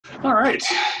All right,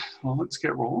 well, let's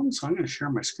get rolling. So I'm going to share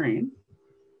my screen.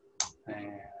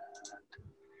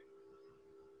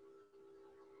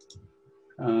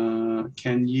 And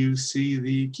can you see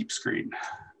the keep screen?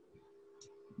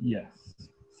 Yes.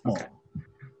 Small. Okay.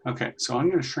 Okay, so I'm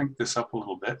going to shrink this up a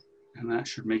little bit, and that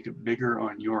should make it bigger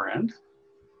on your end.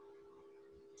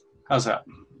 How's that?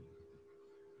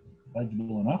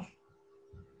 Legible enough.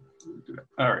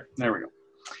 All right, there we go.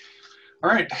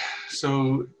 All right,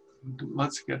 so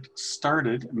let's get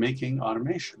started making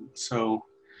automation. So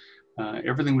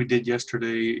everything we did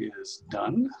yesterday is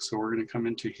done. So we're going to come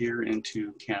into here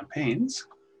into campaigns.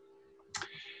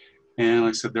 And like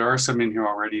I said, there are some in here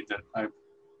already that I've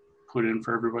put in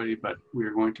for everybody, but we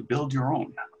are going to build your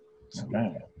own. So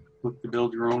Okay. click the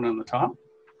build your own on the top.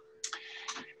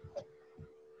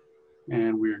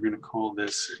 And we are going to call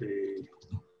this a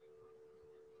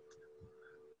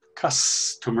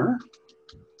customer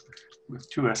with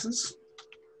 2 S's.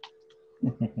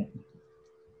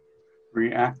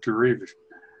 Reactivation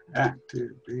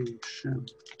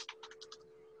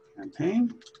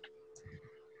campaign.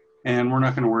 And we're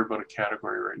not going to worry about a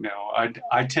category right now.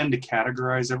 I tend to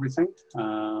categorize everything,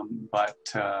 but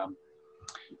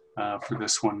for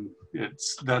this one,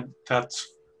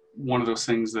 that's one of those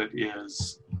things that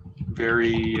is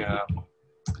very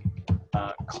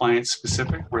client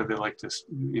specific, where they like to,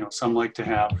 some like to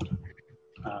have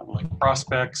like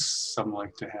prospects, some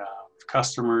like to have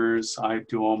customers. I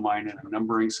do all mine in a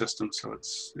numbering system, so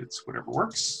it's whatever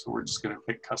works. So we're just going to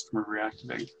pick customer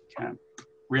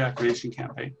reactivation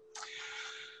campaign.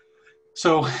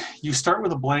 So you start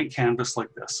with a blank canvas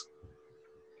like this.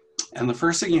 And the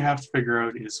first thing you have to figure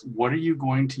out is, what are you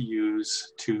going to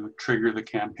use to trigger the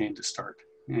campaign to start?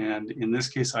 And in this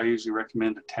case, I usually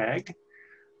recommend a tag.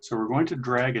 So we're going to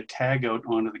drag a tag out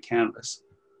onto the canvas.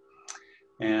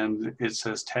 And it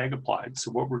says tag applied.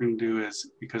 So what we're going to do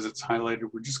is, because it's highlighted,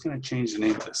 we're just going to change the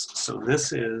name of this. So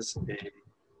this is a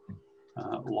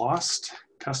lost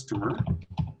customer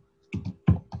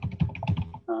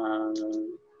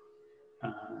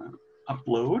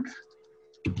upload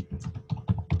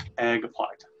tag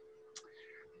applied.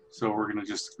 So we're going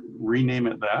to just rename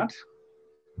it that.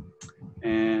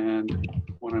 And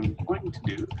what I'm going to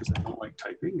do, because I don't like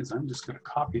typing, is I'm just going to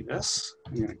copy this.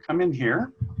 I'm going to come in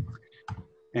here.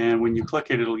 And when you click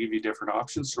it, it'll give you different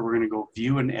options. So we're going to go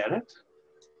view and edit.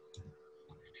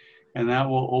 And that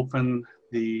will open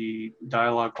the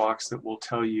dialog box that will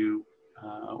tell you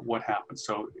what happens.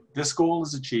 So this goal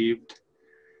is achieved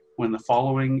when the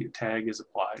following tag is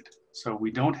applied. So we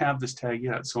don't have this tag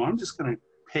yet. So I'm just going to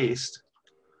paste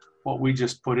what we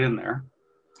just put in there.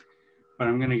 But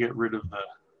I'm going to get rid of the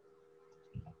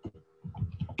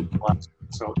last.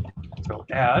 So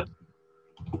add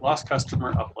lost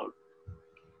customer upload.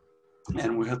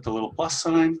 And we hit the little plus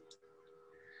sign,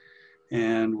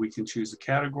 and we can choose a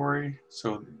category.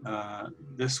 So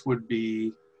this would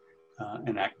be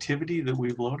an activity that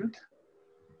we've loaded,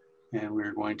 and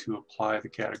we're going to apply the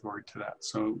category to that.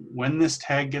 So when this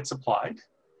tag gets applied,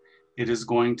 it is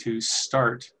going to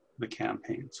start the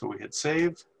campaign. So we hit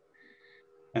save,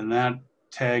 and that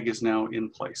tag is now in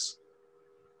place.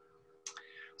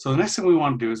 So the next thing we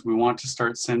want to do is we want to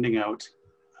start sending out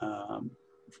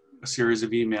a series of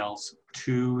emails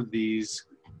to these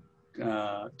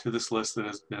to this list that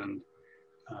has been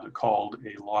called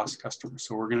a lost customer.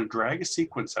 So we're going to drag a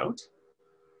sequence out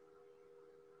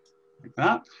like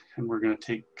that, and we're going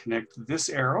to connect this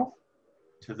arrow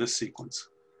to this sequence.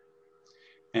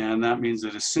 And that means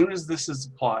that as soon as this is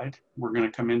applied, we're going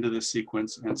to come into this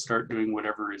sequence and start doing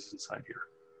whatever is inside here.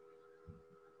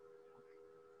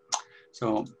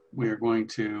 So we are going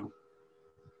to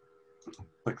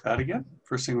click that again.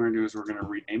 First thing we're going to do is we're going to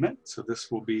rename it. So this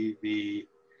will be the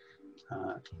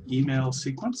email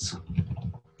sequence.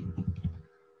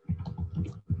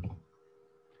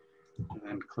 And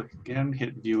then click again,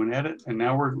 hit view and edit. And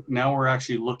now we're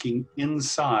actually looking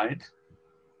inside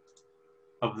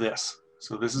of this.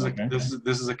 So this is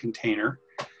this is a container.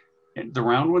 And the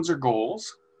round ones are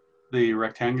goals. The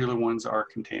rectangular ones are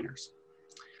containers.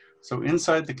 So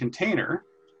inside the container,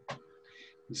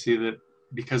 you see that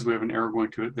because we have an arrow going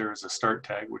to it, there is a start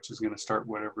tag, which is going to start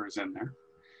whatever is in there.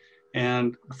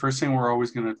 And the first thing we're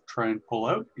always going to try and pull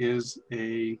out is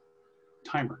a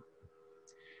timer.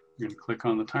 You're going to click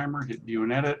on the timer, hit view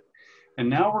and edit. And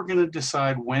now we're going to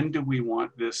decide, when do we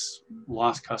want this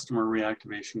lost customer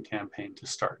reactivation campaign to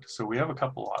start. So we have a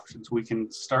couple options. We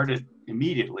can start it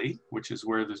immediately, which is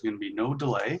where there's going to be no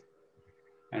delay,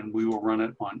 and we will run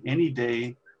it on any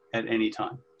day at any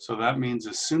time. So that means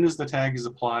as soon as the tag is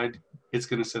applied, it's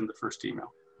going to send the first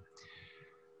email.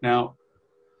 Now,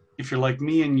 if you're like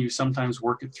me and you sometimes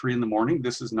work at 3 in the morning,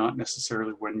 this is not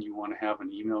necessarily when you want to have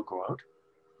an email go out.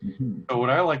 Mm-hmm. So what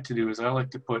I like to do is I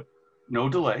like to put no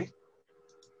delay,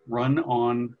 run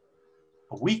on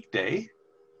a weekday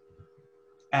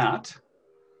at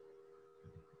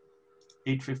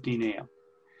 8:15 a.m.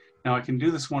 Now I can do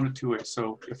this one of two ways.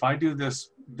 So if I do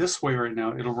this way right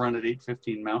now, it'll run at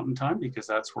 8:15 Mountain Time because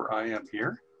that's where I am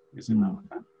here, is in Mountain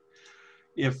Time.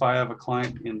 If I have a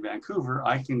client in Vancouver,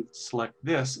 I can select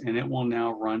this and it will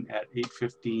now run at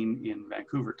 8:15 in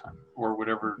Vancouver time or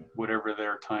whatever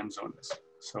their time zone is.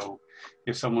 So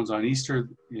if someone's on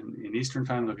Eastern, in Eastern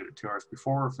time, they'll get it 2 hours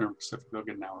before. If they're in Pacific, they'll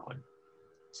get an hour later.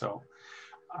 So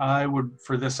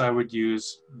for this, I would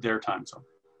use their time zone.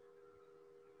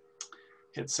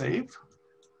 Hit save.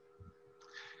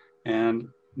 And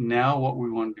now what we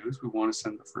want to do is we want to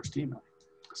send the first email.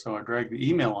 So I drag the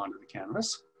email onto the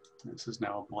canvas. This is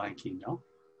now a blank email.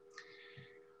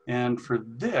 And for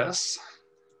this,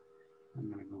 I'm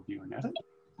going to go view and edit.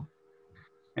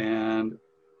 And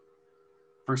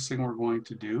first thing we're going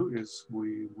to do is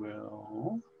we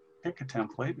will pick a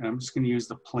template. And I'm just going to use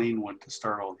the plain one to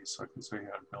start all these so I can show you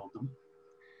how to build them.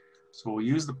 So we'll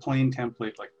use the plain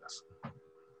template like this.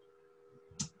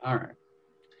 All right.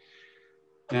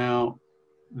 Now,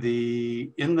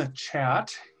 in the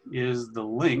chat is the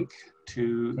link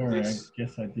to this. I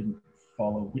guess I didn't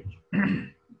follow which.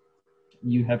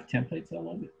 You have templates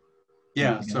all of it?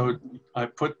 Yeah, so I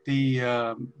put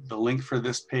the link for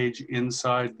this page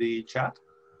inside the chat.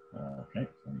 Okay.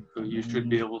 So you should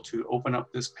be able to open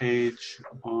up this page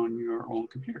on your own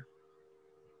computer.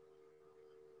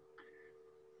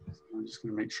 So I'm just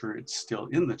going to make sure it's still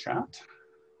in the chat.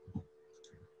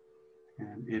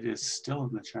 And it is still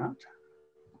in the chat.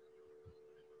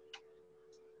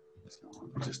 So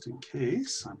just in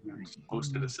case, I'm going to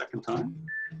post it a second time.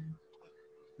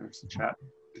 There's the chat.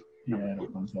 Yeah, it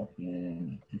opens up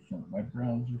in a different web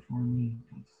browser for me.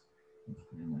 That's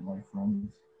where my life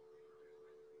runs.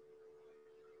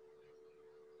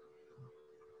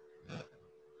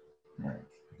 All right.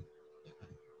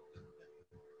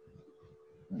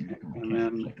 Okay, and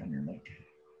then click on your link.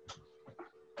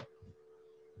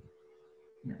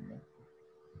 There we go.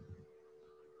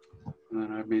 And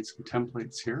then I've made some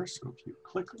templates here. So if you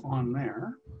click on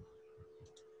there,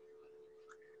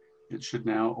 it should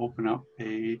now open up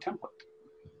a template.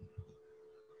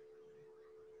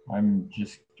 I'm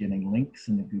just getting links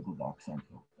in the Google Docs I'm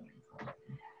opening.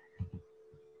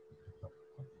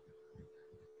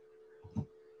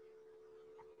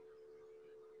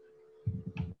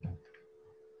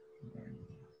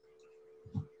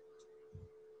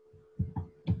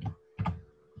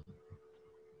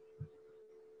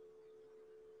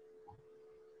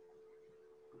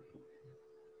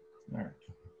 All right.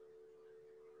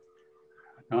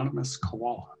 Anonymous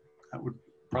koala. That would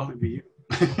probably be you.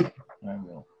 I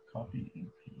will copy and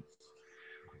paste.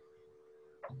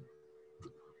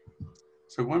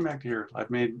 So going back to here, I've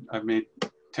made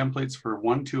templates for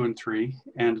 1, 2, and 3,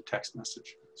 and a text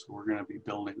message. So we're going to be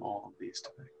building all of these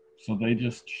today. So they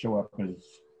just show up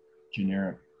as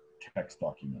generic text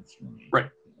documents for me. Right.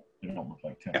 They don't look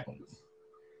like templates.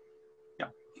 Yeah.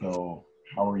 So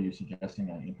how are you suggesting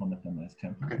I implement them as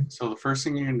templates? Okay. So the first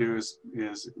thing you can do is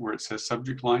where it says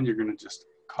subject line, you're going to just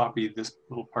copy this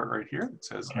little part right here. It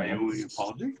says, I owe you an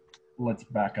apology. Let's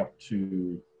back up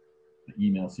to the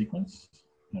email sequence.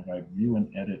 If I view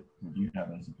and edit what you have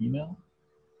as an email,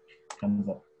 comes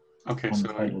up. Okay, so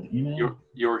email.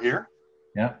 You're here?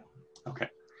 Yeah. Okay.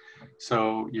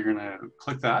 So you're going to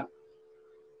click that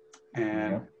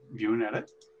and view and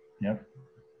edit. Yep.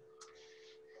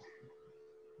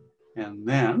 And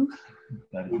then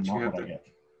that is not what I get.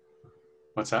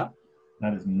 What's that?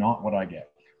 That is not what I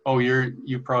get. Oh,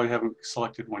 you probably haven't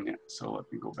selected one yet. So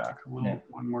let me go back a little,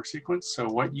 one more sequence. So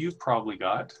what you probably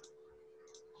got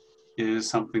is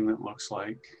something that looks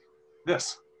like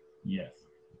this. Yes.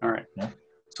 All right. Yeah.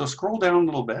 So scroll down a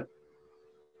little bit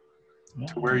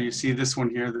to where you see this one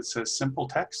here that says simple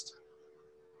text.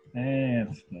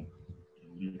 And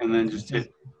then just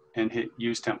hit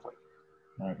use template.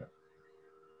 Okay.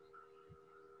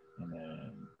 And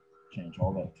then change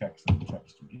all that text to the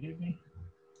text you gave me.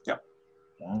 Yep.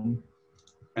 Done.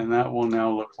 And that will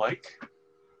now look like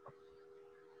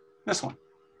this one.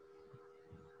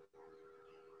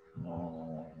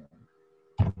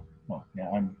 Well, yeah,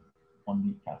 I'm one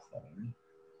week past that already.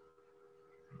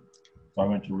 So I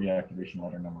went to reactivation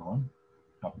letter number 1.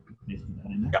 Copy pasted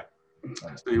that in there.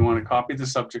 Yeah. So you want to copy the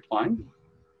subject line.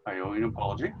 I owe you an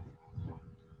apology.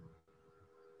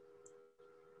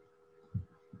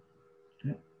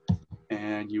 Okay.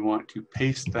 And you want to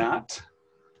paste that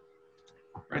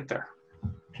right there.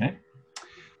 Okay.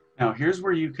 Now here's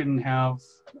where you can have,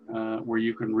 where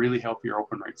you can really help your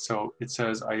open rate. So it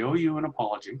says, I owe you an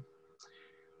apology,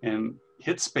 and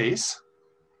hit space.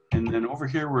 And then over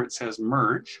here where it says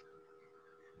merge,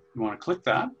 you want to click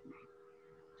that.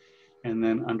 And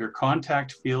then under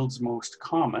contact fields most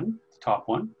common, the top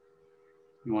one,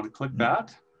 you want to click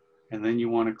that. And then you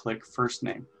want to click first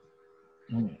name.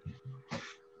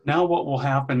 Now what will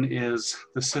happen is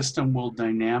the system will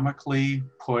dynamically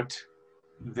put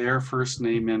their first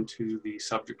name into the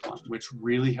subject line, which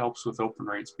really helps with open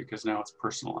rates because now it's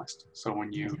personalized. So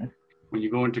when you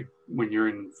go into, when you're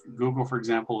in Google, for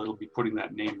example, it'll be putting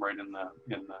that name right in the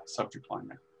subject line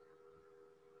there.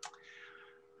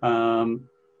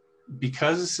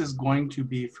 Because this is going to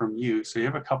be from you, so you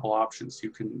have a couple options.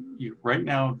 Right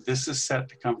now this is set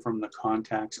to come from the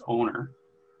contact's owner,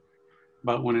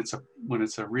 but when it's a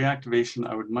reactivation,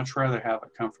 I would much rather have it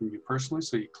come from you personally.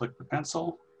 So you click the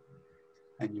pencil,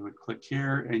 and you would click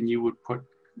here, and you would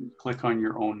click on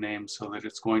your own name so that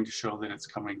it's going to show that it's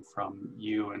coming from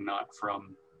you and not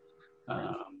from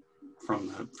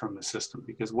the system.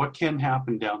 Because what can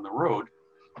happen down the road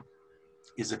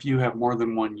is if you have more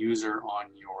than one user on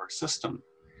your system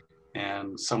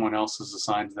and someone else is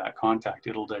assigned to that contact,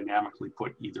 it'll dynamically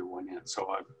put either one in. So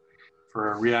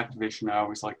for a reactivation, I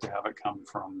always like to have it come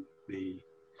from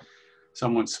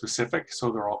someone specific,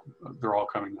 so they're all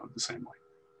coming out the same way.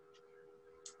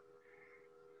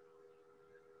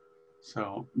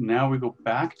 So now we go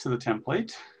back to the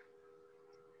template,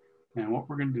 and what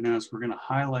we're going to do now is we're going to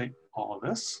highlight all of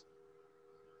this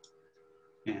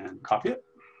and copy it.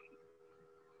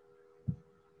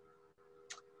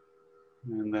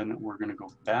 And then we're going to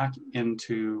go back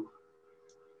into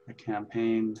the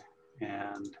campaign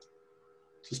and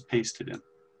just paste it in.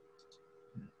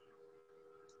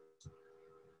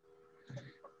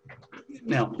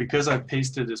 Now, because I've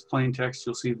pasted as plain text,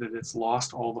 you'll see that it's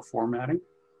lost all the formatting.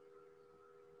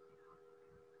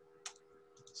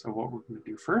 So what we're going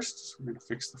to do first is we're going to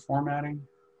fix the formatting.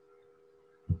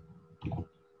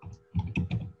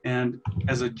 And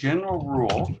as a general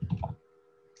rule,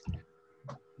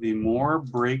 the more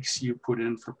breaks you put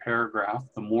in for paragraph,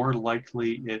 the more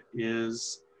likely it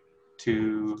is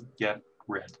to get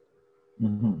read.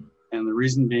 And the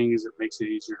reason being is it makes it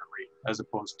easier to read, as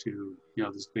opposed to,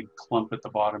 this big clump at the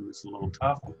bottom is a little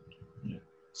tough.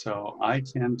 So I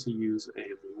tend to use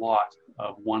a lot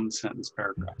of one-sentence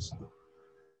paragraphs.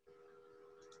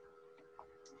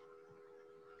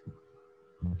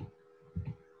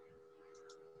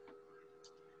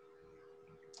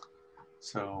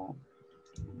 So,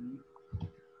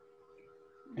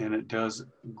 and it does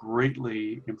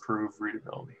greatly improve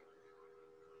readability.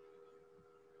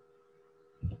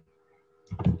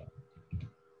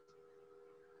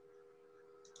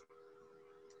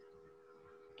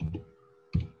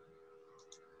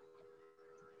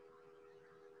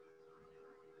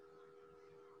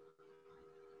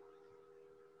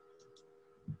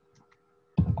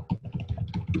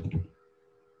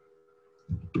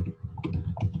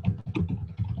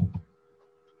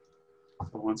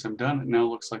 Once I'm done, it now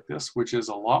looks like this, which is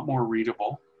a lot more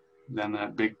readable than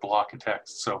that big block of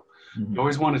text. So you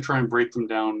always want to try and break them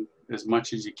down as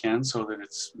much as you can so that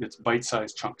it's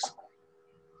bite-sized chunks.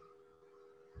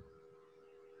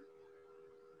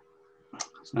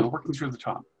 So now working through the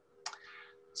top.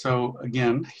 So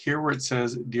again, here where it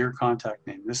says Dear Contact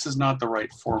Name, this is not the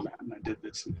right format, and I did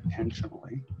this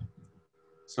intentionally.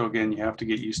 So again, you have to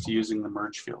get used to using the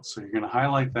merge field. So you're going to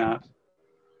highlight that.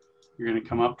 You're going to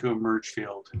come up to a merge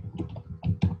field,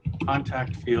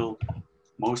 contact field,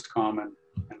 most common,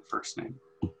 and first name.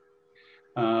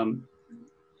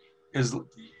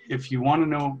 If you want to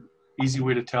know, easy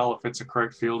way to tell if it's a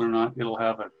correct field or not, it'll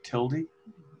have a tilde,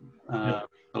 a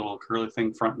little curly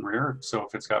thing front and rear. So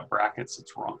if it's got brackets,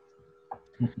 it's wrong.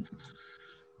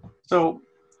 So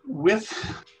with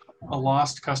a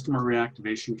lost customer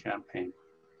reactivation campaign,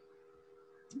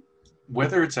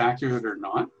 whether it's accurate or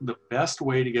not, the best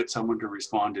way to get someone to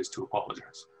respond is to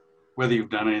apologize, whether you've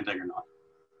done anything or not.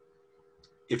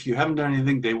 If you haven't done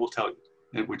anything, they will tell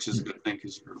you, which is a good thing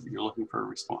because you're looking for a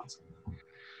response.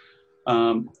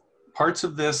 Parts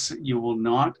of this, you will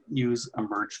not use a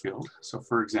merge field. So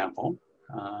for example,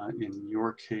 in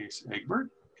your case, Egbert,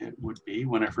 it would be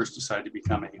when I first decided to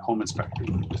become a home inspector,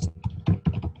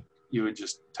 you would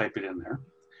just type it in there.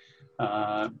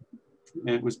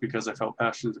 It was because I felt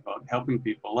passionate about helping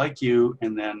people like you,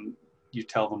 and then you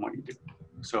tell them what you do.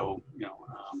 So,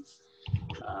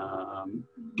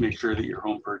 make sure that your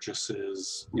home purchase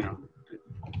is,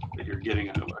 that you're getting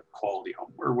a quality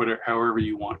home, or whatever, however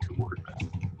you want to word that.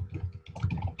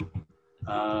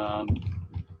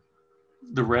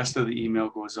 the rest of the email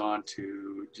goes on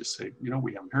to just say, you know,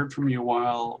 we haven't heard from you in a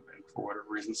while, and for whatever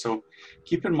reason. So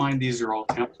keep in mind, these are all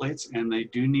templates, and they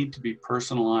do need to be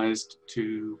personalized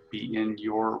to be in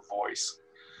your voice.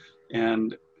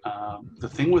 And the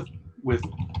thing with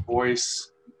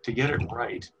voice, to get it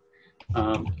right,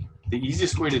 the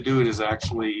easiest way to do it is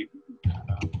actually,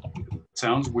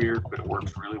 sounds weird, but it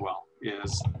works really well,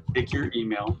 is take your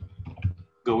email,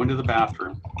 go into the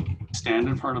bathroom, stand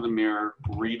in front of the mirror,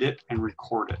 read it and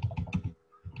record it,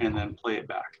 and then play it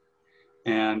back.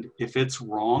 And if it's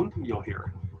wrong, you'll hear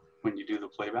it when you do the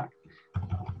playback.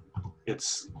 Like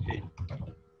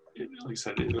I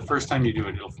said, the first time you do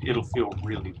it, it'll feel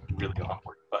really, really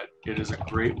awkward, but it is a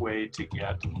great way to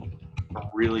get a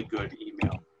really good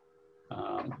email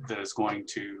that is going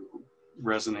to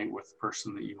resonate with the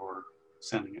person that you're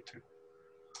sending it to.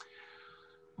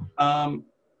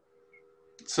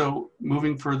 So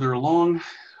moving further along,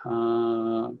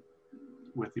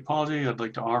 with the apology, I'd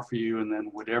like to offer you, and then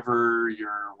whatever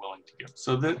you're willing to give.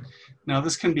 So that, now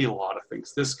this can be a lot of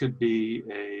things. This could be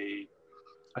a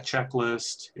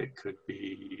checklist, it could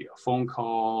be a phone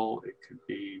call, it could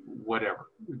be whatever.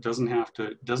 It doesn't have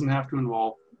to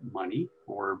involve money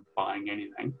or buying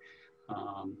anything.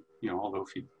 You know, although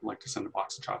if you'd like to send a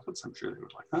box of chocolates, I'm sure they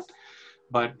would like that.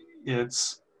 But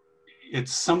it's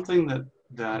something that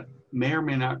may or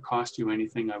may not cost you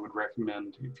anything. I would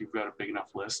recommend, if you've got a big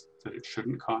enough list, that it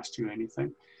shouldn't cost you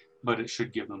anything, but it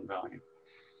should give them value.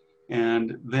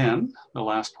 And then the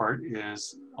last part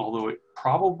is, although it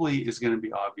probably is going to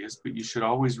be obvious, but you should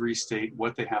always restate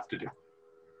what they have to do.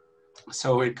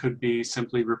 So it could be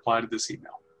simply reply to this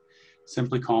email.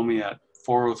 Simply call me at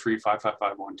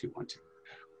 403-555-1212.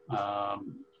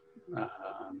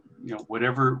 You know,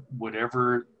 whatever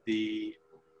the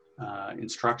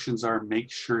instructions are,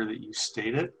 make sure that you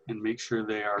state it and make sure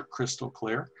they are crystal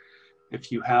clear.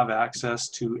 If you have access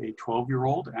to a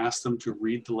 12-year-old, ask them to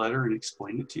read the letter and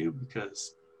explain it to you,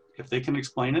 because if they can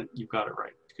explain it, you've got it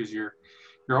right. Because you're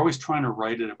always trying to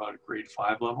write it about a grade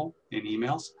 5 level in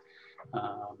emails.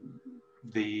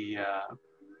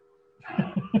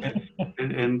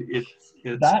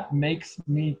 That makes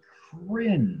me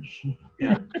cringe.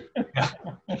 Yeah.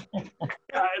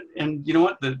 And you know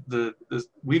what?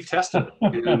 We've tested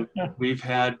it, and we've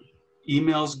had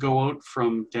emails go out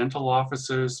from dental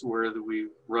offices where we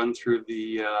run through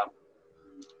the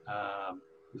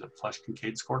is it Flesch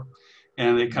Kincaid score,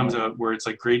 and it comes out where it's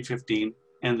like grade 15,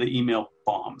 and the email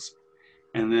bombs,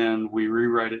 and then we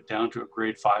rewrite it down to a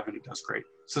grade 5, and it does great.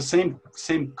 It's the same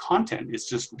content. It's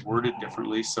just worded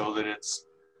differently so that it's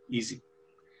easy.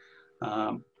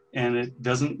 And it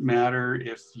doesn't matter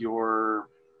if you're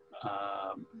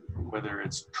whether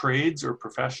it's trades or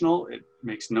professional, it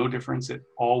makes no difference. It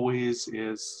always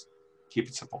is, keep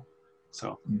it simple.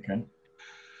 So, okay.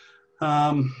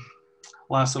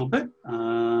 Last little bit,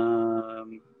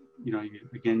 you know,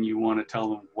 again, you want to tell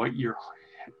them what you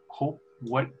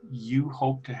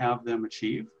hope to have them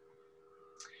achieve.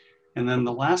 And then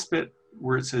the last bit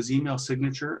where it says email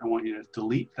signature, I want you to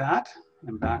delete that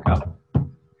and back up.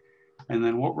 And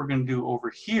then what we're going to do over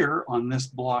here on this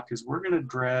block is we're going to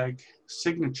drag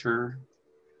signature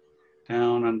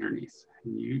down underneath.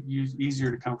 And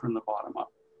easier to come from the bottom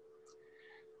up.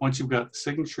 Once you've got the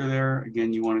signature there,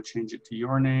 again, you want to change it to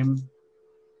your name.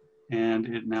 And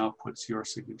it now puts your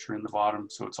signature in the bottom,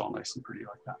 so it's all nice and pretty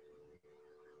like that.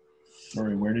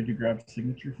 Sorry, where did you grab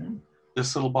signature from?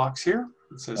 This little box here.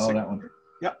 It says signature. That one.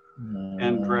 Yep.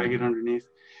 And drag it underneath.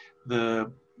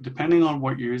 Depending on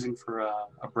what you're using for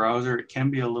a browser, it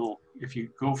can be a little, if you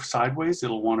go sideways,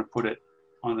 it'll want to put it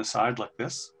on the side like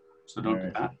this. So don't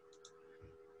do that.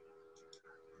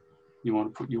 You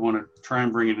want to try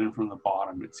and bring it in from the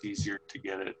bottom. It's easier to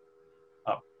get it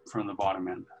up from the bottom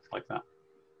end like that.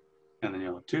 And then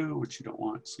you'll have 2, which you don't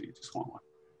want, so you just want 1.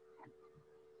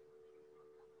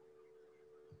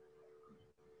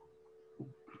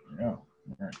 Yeah. All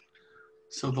right.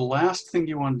 So the last thing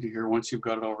you want to do here, once you've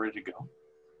got it all ready to go,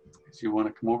 is you want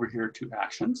to come over here to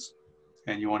Actions,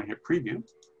 and you want to hit Preview.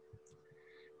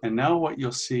 And now what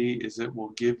you'll see is it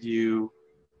will give you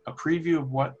a preview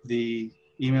of what the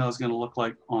email is going to look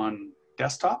like on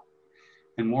desktop,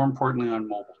 and more importantly on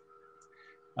mobile.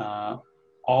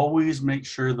 Always make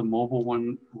sure the mobile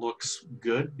one looks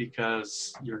good,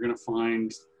 because you're going to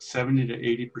find 70 to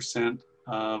 80%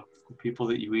 of the people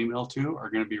that you email to are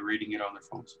going to be reading it on their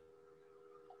phones.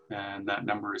 And that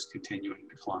number is continuing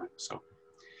to climb. So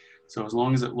as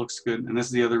long as it looks good, and this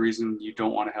is the other reason you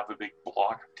don't want to have a big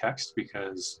block of text,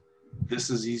 because this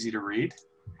is easy to read.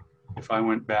 If I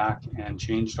went back and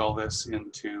changed all this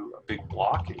into a big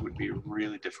block, it would be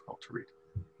really difficult to read.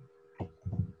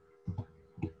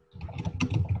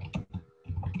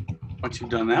 Once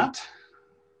you've done that,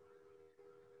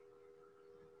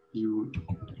 you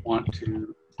want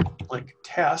to click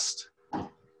test,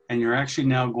 and you're actually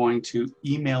now going to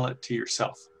email it to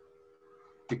yourself,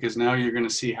 because now you're going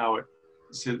to see how it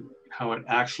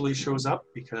actually shows up,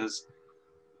 because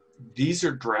these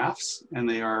are drafts and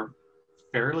they are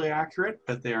fairly accurate,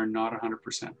 but they are not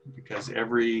 100%, because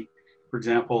for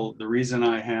example, the reason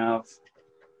I have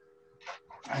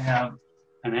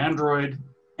an Android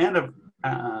and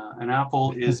an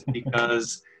Apple is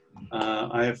because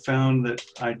I have found that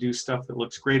I do stuff that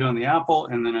looks great on the Apple,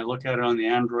 and then I look at it on the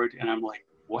Android and I'm like,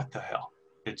 what the hell?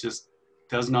 It just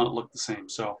does not look the same.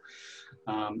 So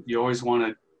you always want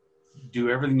to do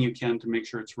everything you can to make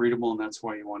sure it's readable, and that's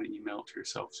why you want to email it to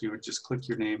yourself. So you would just click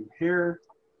your name here,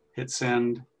 hit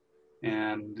send,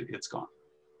 and it's gone.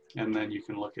 And then you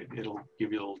can look at it'll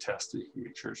give you a little test and you can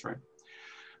make sure it's right.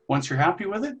 Once you're happy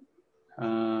with it,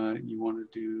 you want to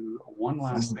do one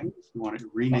last thing. You want to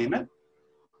rename it.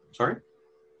 Sorry?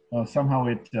 Somehow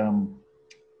it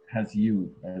has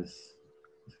you as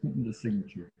the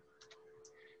signature.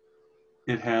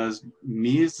 It has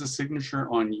me as the signature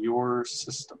on your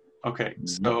system. Okay,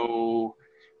 so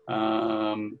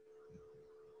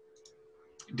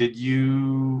did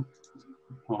you,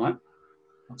 hold on,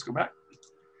 let's go back.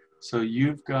 So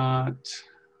you've got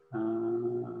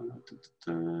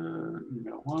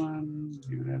email one,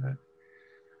 you edit.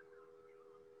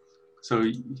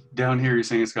 So down here you're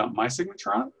saying it's got my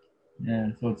signature on it? Yeah,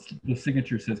 so it's, the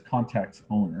signature says contacts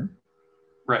owner.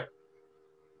 Right.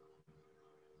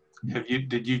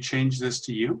 Did you change this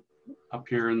to you up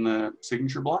here in the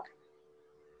signature block?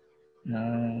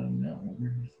 No.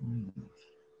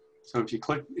 So if you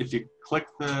click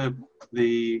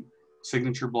the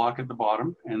signature block at the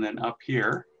bottom, and then up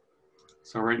here,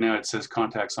 so right now it says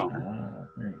contacts owner,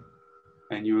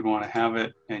 and you would want to have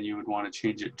it, and you would want to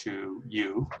change it to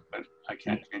you, but I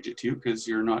can't change it to you because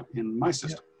you're not in my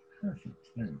system. Yep. Perfect.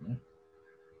 There you go.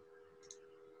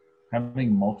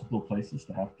 Having multiple places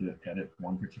to have to edit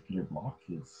one particular block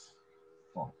is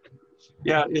fun.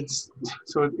 Yeah, it's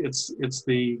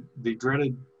the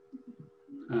dreaded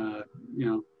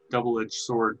double-edged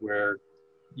sword, where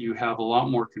you have a lot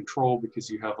more control because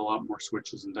you have a lot more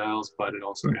switches and dials, but it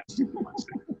also adds to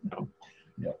complexity.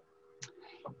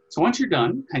 So once you're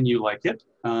done and you like it,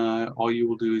 all you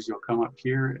will do is you'll come up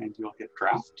here and you'll hit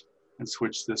draft and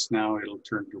switch this. Now it'll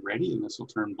turn to ready, and this will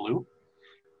turn blue.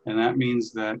 And that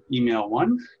means that email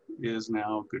one is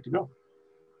now good to go.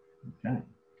 Okay.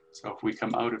 So if we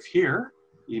come out of here,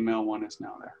 email one is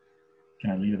now there.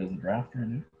 Can I leave it as a draft right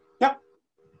now? Yep.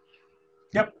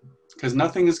 Yep. Because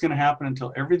nothing is going to happen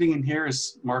until everything in here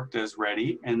is marked as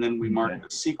ready, and then we mark the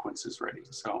sequence as ready.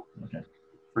 So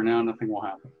for now, nothing will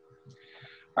happen.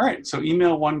 All right, so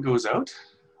email one goes out.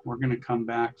 We're going to come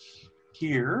back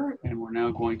here, and we're now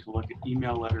going to look at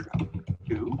email letter number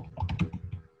 2.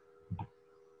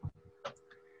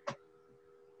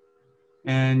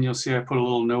 And you'll see I put a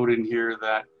little note in here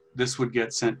that this would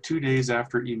get sent 2 days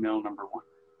after email number 1.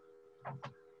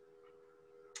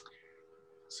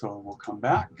 So we'll come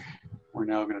back. We're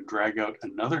now going to drag out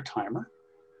another timer.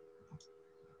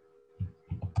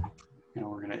 And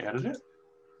we're going to edit it.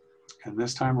 And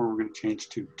this timer we're going to change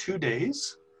to 2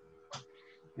 days.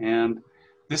 And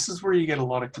this is where you get a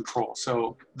lot of control.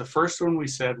 So the first one we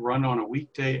said run on a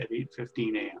weekday at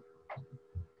 8:15 a.m.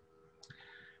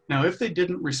 Now, if they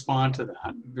didn't respond to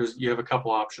that, you have a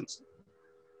couple options.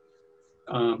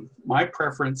 My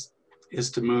preference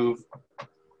is to move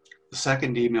the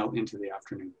second email into the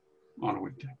afternoon on a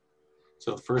weekday.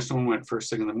 So the first one went first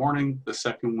thing in the morning. The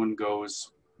second one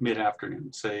goes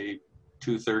mid-afternoon, say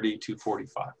 2:30,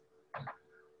 2:45.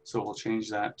 So we'll change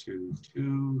that to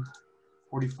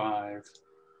 2:45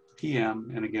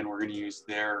 p.m. And again, we're going to use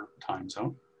their time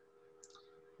zone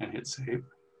and hit save.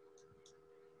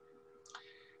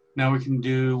 Now we can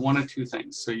do one of two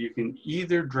things. So you can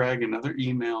either drag another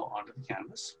email onto the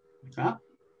canvas like that,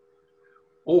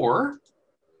 or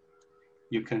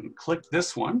you can click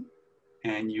this one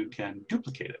and you can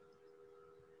duplicate it.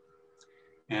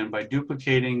 And by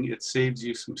duplicating, it saves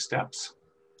you some steps,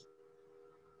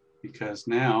 because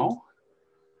now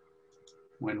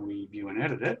when we view and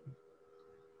edit it,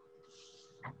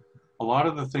 a lot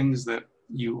of the things that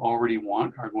you already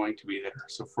want are going to be there.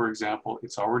 So for example,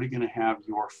 it's already going to have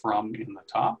your from in the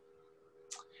top.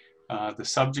 The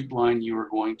subject line you are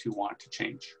going to want to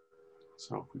change.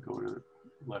 So if we go to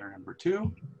letter number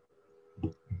 2,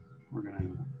 we're going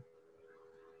to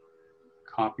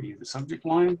copy the subject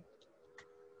line,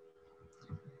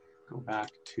 go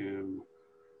back to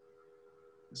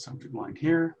the subject line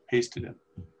here, paste it in.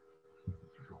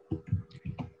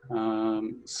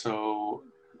 So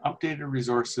updated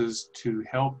resources to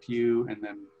help you, and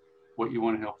then what you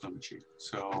want to help them achieve.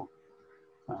 So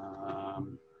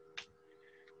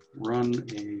run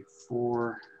a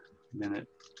 4-minute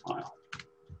mile,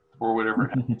 or whatever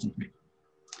it happens to be.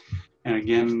 And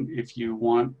again, if you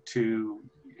want to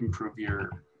improve your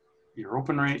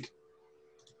open rate,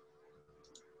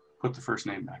 put the first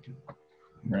name back in.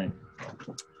 Right.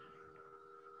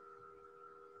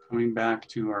 Coming back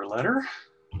to our letter,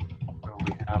 so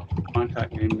we have the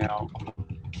contact name now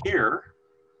here.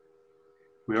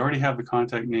 We already have the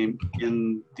contact name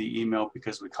in the email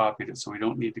because we copied it, so we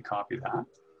don't need to copy that.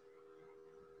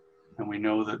 And we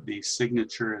know that the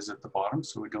signature is at the bottom,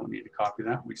 so we don't need to copy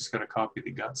that. We just got to copy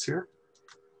the guts here.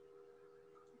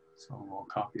 So we'll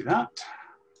copy that.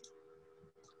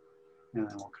 And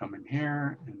then we'll come in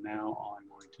here, and now all I'm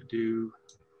going to do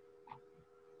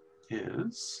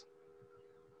is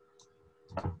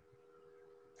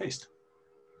paste.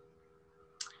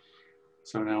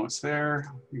 So now it's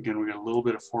there. Again, we got a little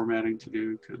bit of formatting to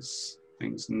do because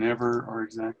things never are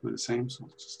exactly the same. So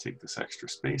let's just take this extra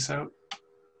space out.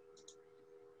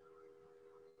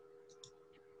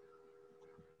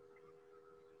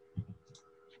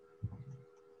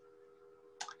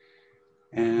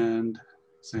 And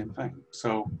same thing.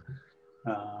 So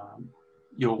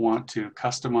you'll want to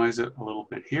customize it a little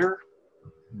bit here,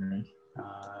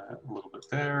 a little bit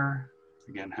there.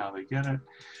 Again, how they get it.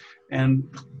 And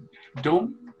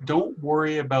don't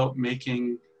worry about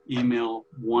making email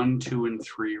 1, 2, and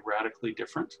 3 radically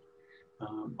different.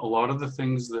 A lot of the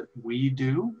things that we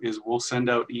do is we'll send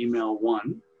out email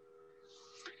 1.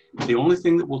 The only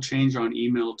thing that will change on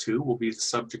email 2 will be the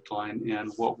subject line,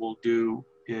 and what we'll do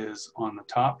is on the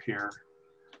top here,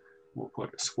 we'll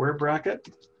put a square bracket,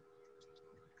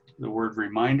 the word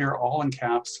reminder, all in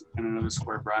caps, and another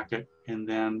square bracket, and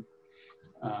then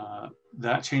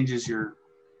that changes your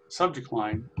subject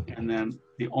line. And then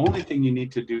the only thing you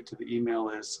need to do to the email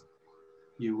is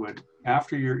you would,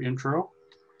 after your intro,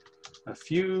 a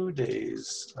few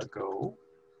days ago,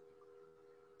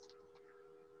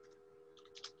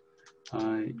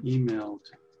 I emailed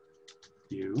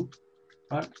you,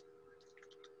 but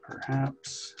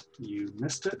perhaps you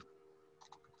missed it.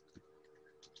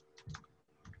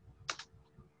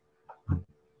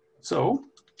 So,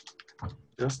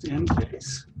 just in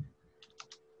case,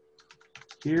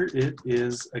 here it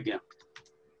is again.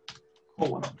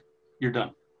 Colon. You're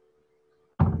done.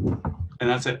 And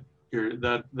that's it.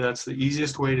 That's the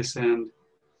easiest way to send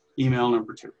email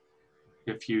number 2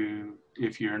 if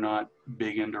you're not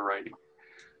big into writing.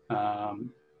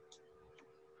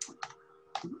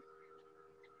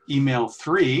 Email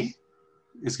 3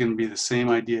 is going to be the same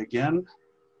idea again,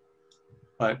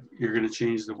 but you're going to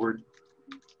change the word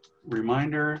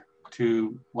reminder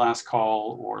to last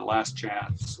call or last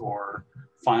chance or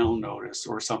final notice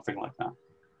or something like that.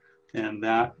 And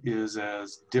that is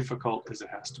as difficult as it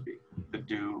has to be to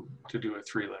do a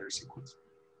 3-letter sequence.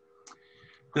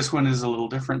 This one is a little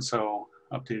different, so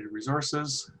updated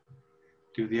resources,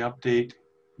 do the update,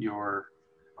 your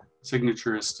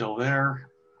signature is still there.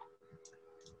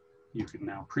 You can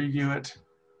now preview it.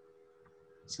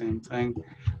 Same thing.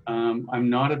 I'm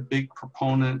not a big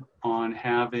proponent on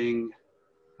having,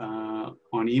 on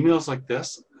emails like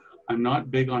this, I'm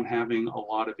not big on having a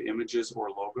lot of images or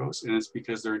logos, and it's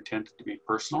because they're intended to be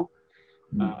personal.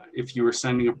 If you were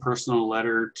sending a personal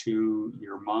letter to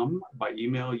your mom by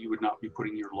email, you would not be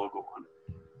putting your logo on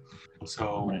it.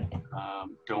 So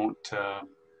don't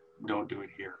do it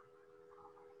here.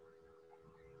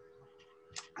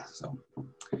 So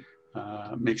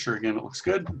make sure again it looks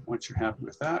good. Once you're happy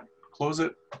with that, close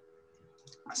it.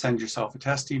 Send yourself a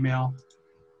test email.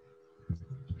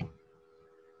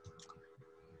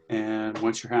 And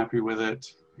once you're happy with it,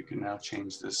 you can now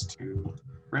change this to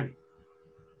ready.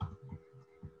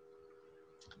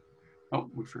 Oh,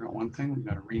 we forgot one thing. We've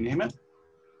got to rename it.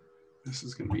 This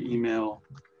is going to be email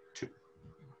 2.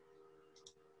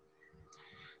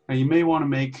 Now you may want to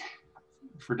make,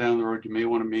 for down the road, you may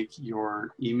want to make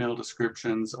your email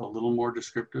descriptions a little more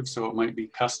descriptive. So it might be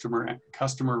customer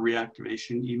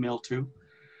reactivation email 2.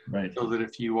 Right. So that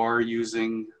if you are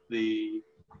using the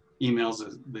emails,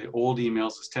 the old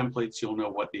emails as templates, you'll know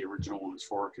what the original one is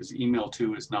for, because email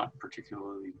 2 is not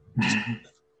particularly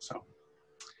descriptive. So,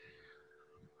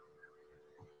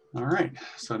 all right,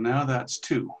 so now that's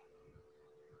 2.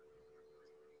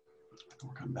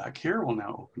 We'll come back here. We'll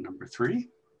now open number 3.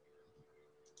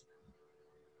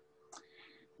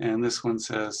 And this one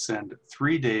says send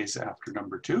 3 days after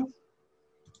number 2.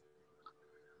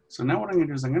 So now what I'm going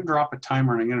to do is I'm going to drop a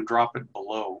timer, and I'm going to drop it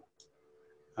below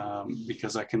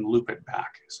because I can loop it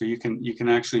back. So you can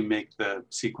actually make the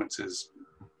sequences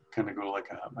kind of go like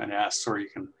an S, or you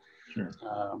can, Sure.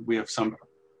 we have some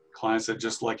clients that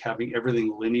just like having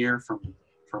everything linear from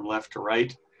left to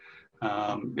right.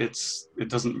 It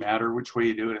doesn't matter which way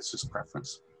you do it, it's just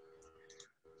preference.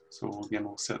 So again,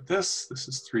 we'll set this. This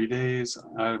is 3 days.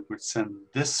 I would send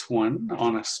this one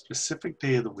on a specific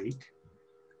day of the week,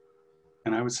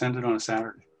 and I would send it on a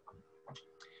Saturday.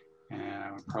 And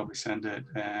I would probably send it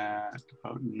at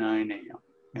about 9 a.m.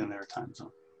 in their time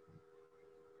zone.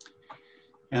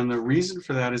 And the reason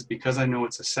for that is because I know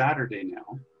it's a Saturday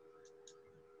now,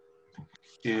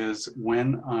 is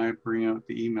when I bring out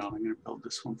the email, I'm going to build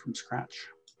this one from scratch.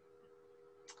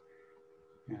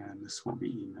 And this will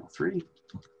be email 3.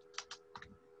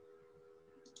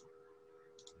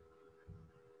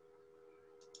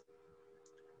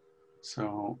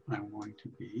 So I'm going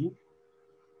to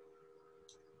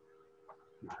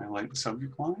highlight the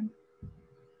subject line.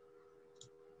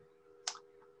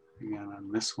 Again,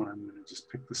 on this one, I'm going to just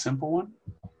pick the simple one.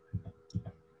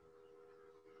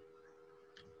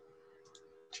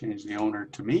 Change the owner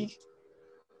to me.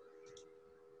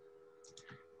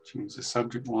 Change the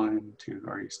subject line to,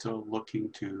 are you still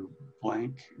looking to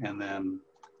blank? And then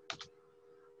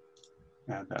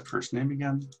add that first name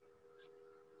again.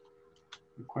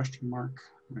 A question mark,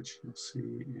 which you'll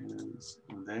see is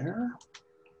there.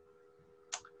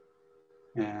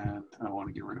 And I want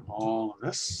to get rid of all of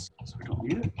this, so we don't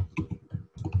need it.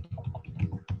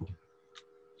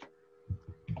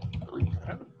 Delete that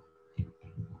out.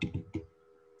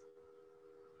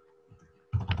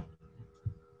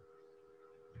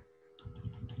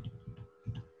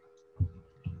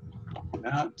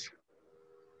 That.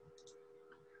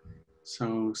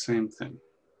 So same thing.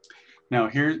 Now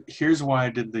here's why I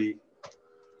did the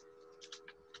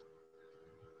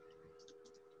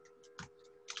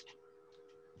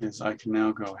is I can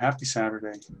now go happy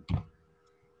Saturday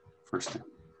first name,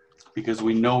 because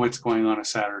we know it's going on a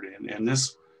Saturday, and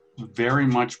this very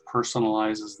much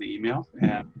personalizes the email.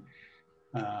 And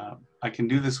I can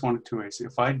do this one of two ways.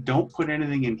 If I don't put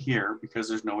anything in here because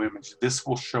there's no image, this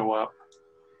will show up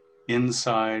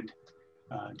inside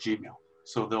Gmail.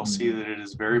 So they'll see that it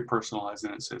is very personalized,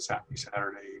 and it says happy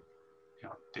Saturday, you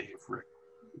know, Dave, Rick,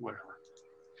 whatever.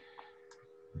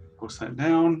 Post that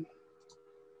down.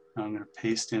 Now I'm going to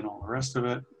paste in all the rest of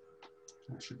it.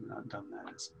 I should have not done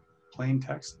that as plain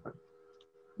text, but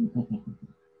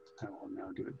I will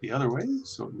now do it the other way,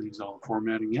 so it leaves all the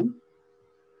formatting in.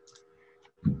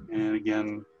 And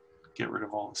again, get rid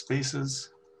of all the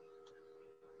spaces.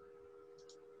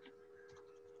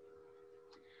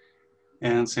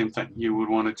 And same thing, you would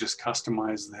want to just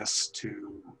customize this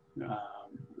to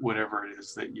whatever it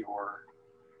is that your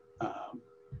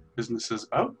business is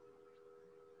about.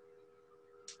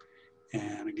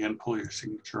 And again, pull your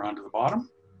signature onto the bottom,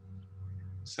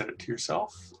 set it to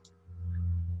yourself,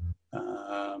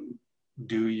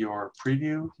 do your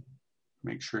preview,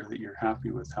 make sure that you're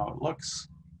happy with how it looks,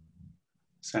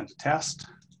 send a test.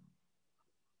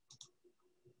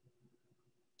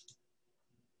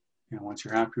 And once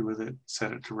you're happy with it,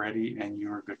 set it to ready and you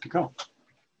are good to go.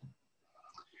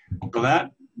 So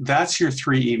that's your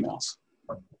 3 emails.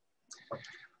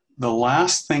 The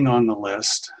last thing on the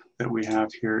list that we have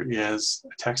here is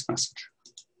a text message.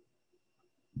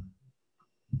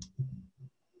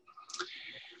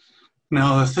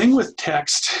 Now the thing with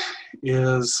text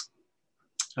is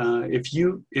if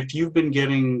you've been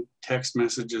getting text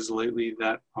messages lately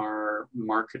that are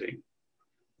marketing,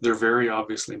 they're very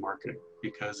obviously marketing,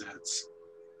 because it's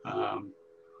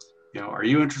you know, are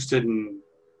you interested in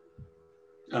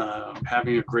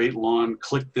having a great lawn?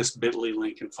 Click this bit.ly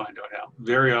link and find out how.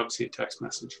 Very obviously a text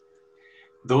message.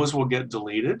 Those will get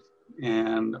deleted,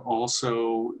 and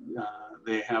also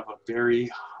they have a very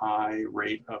high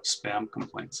rate of spam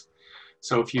complaints.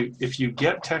 So if you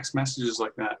get text messages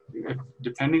like that,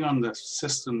 depending on the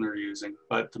system they're using,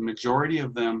 but the majority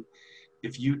of them,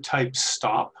 if you type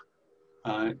stop,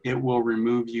 it will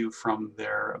remove you from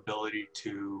their ability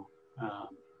to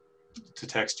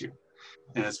text you.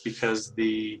 And it's because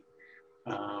the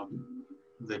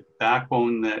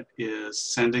backbone that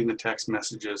is sending the text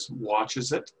messages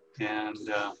watches it. And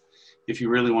if you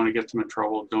really want to get them in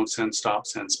trouble, don't send stop,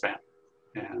 send spam,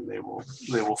 and they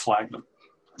will flag them.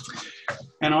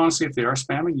 And honestly, if they are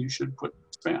spamming, you should put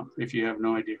spam if you have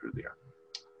no idea who they are.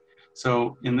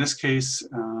 So in this case,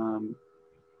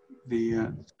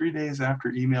 the 3 days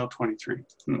after email 23.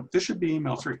 This should be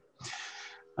email 3.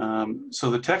 So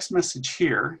the text message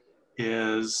here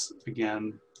is,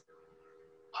 again,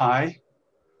 hi,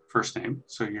 first name.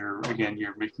 So you're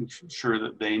making sure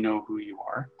that they know who you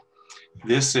are.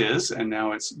 This is, and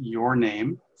now it's your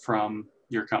name from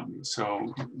your company.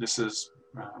 So this is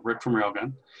Rick from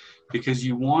RailGun, because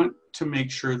you want to make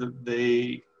sure that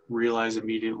they realize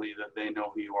immediately that they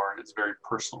know who you are, and it's very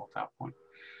personal at that point.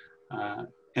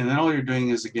 And then all you're doing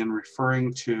is, again,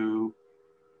 referring to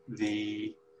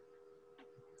the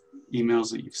emails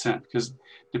that you've sent, because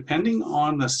depending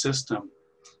on the system,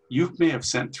 you may have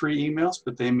sent 3 emails,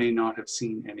 but they may not have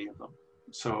seen any of them.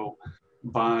 So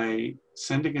by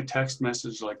sending a text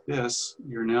message like this,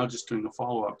 you're now just doing a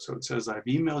follow-up. So it says, I've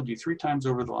emailed you 3 times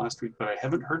over the last week, but I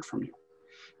haven't heard from you.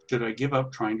 Did I give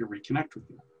up trying to reconnect with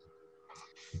you?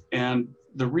 And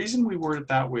the reason we word it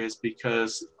that way is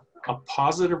because a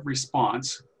positive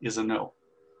response is a no,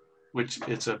 which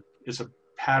it's a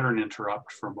pattern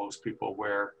interrupt for most people,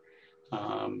 where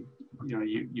you know,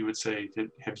 you would say,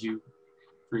 have you,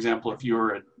 for example, if you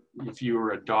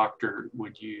were a doctor,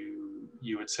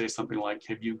 you would say something like,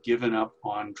 have you given up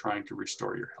on trying to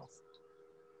restore your health?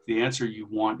 The answer you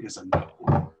want is a no,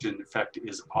 which in effect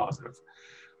is a positive.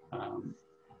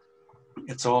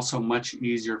 It's also much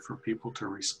easier for people to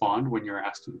respond when you're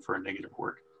asking for a negative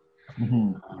word.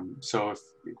 Mm-hmm. So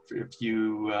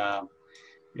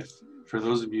if for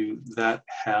those of you that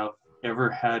have ever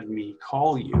had me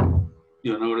call you,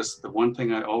 you'll notice the one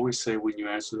thing I always say when you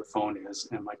answer the phone is,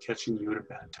 am I catching you at a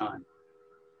bad time?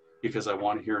 Because I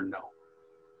want to hear no.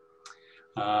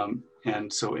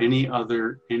 And so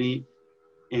anything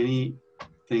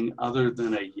other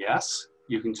than a yes,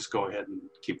 you can just go ahead and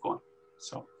keep going.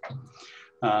 So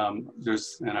and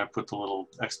I put the little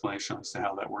explanation as to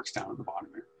how that works down at the bottom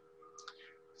here.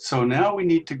 So now we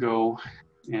need to go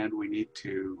and we need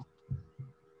to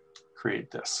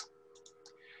create this.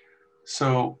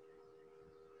 So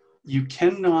you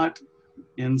cannot,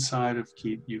 inside of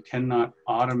Keep, you cannot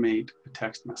automate a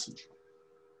text message.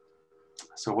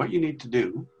 So what you need to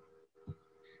do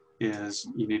is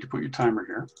you need to put your timer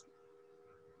here.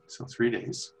 So 3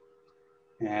 days,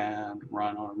 and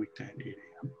run on a weekday at 8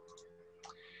 a.m.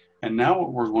 And now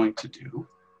what we're going to do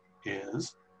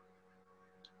is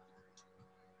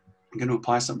I'm going to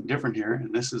apply something different here,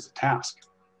 and this is a task.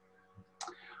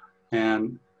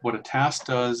 And what a task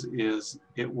does is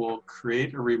it will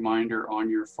create a reminder on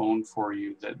your phone for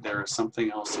you that there is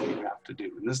something else that you have to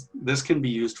do. And this can be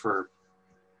used for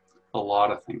a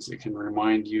lot of things. It can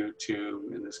remind you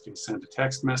to, in this case, send a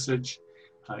text message.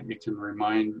 You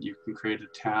can create a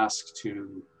task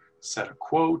to set a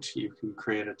quote. You can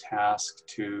create a task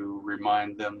to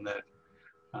remind them that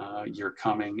you're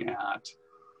coming at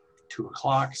 2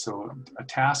 o'clock. So a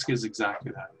task is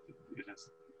exactly that.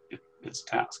 It's a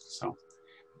task. So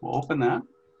we'll open that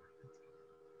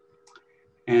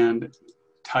and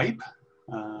type.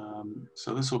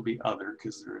 So this will be other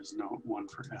because there is no one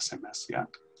for SMS yet.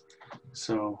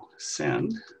 So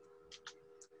send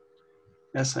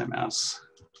SMS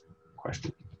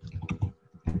question.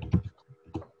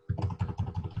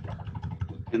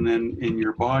 And then in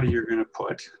your body, you're going to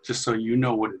put, just so you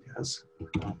know what it is.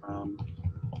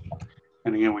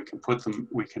 And again, we can put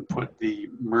the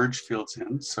merge fields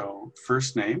in. So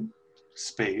first name,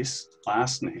 space,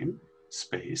 last name,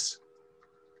 space,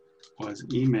 was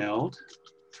emailed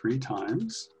 3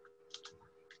 times,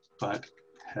 but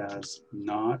has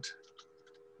not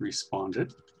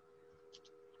responded.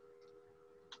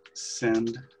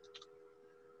 Send,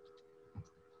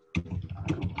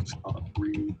 let's call it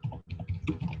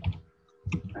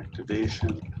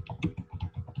reactivation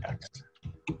text.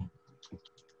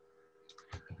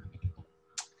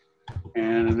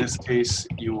 And in this case,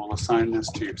 you will assign this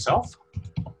to yourself.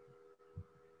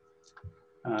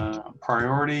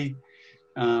 Priority,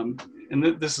 and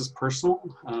this is personal.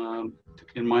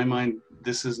 In my mind,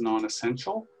 this is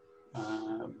non-essential,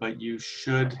 but you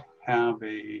should have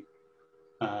a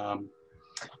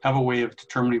way of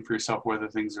determining for yourself whether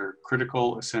things are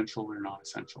critical, essential, or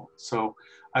non-essential. So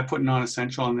I put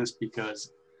non-essential on this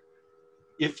because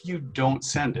if you don't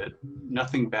send it,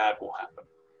 nothing bad will happen.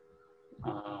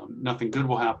 Nothing good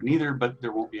will happen either, but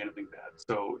there won't be anything bad.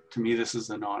 So to me, this is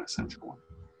the non-essential one.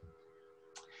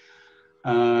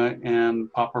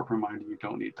 And pop-up reminder, you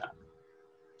don't need that.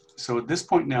 So at this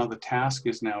point now, the task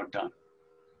is now done.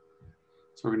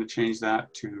 So we're going to change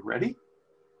that to ready.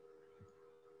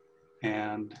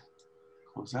 And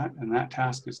close that. And that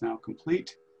task is now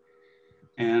complete.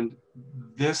 And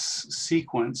this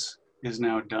sequence is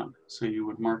now done. So you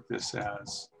would mark this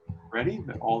as ready,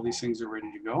 that all these things are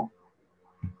ready to go.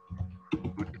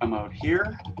 It would come out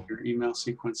here. Your email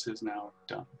sequence is now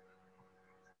done.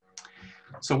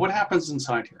 So what happens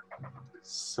inside here?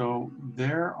 So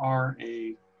there are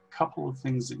a couple of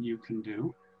things that you can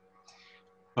do.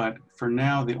 But for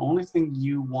now, the only thing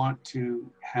you want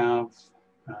to have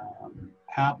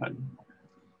happen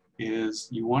is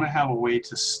you want to have a way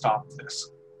to stop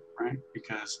this, right?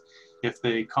 Because if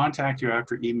they contact you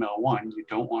after email 1, you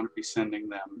don't want to be sending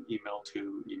them email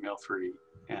 2, email 3,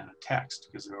 and a text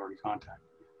because they've already contacted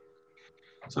you.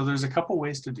 So there's a couple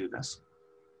ways to do this.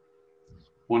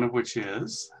 One of which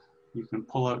is you can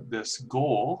pull out this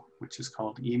goal, which is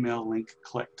called email link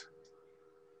clicked.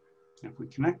 If we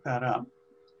connect that up,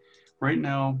 right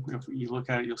now, if you look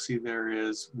at it, you'll see there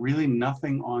is really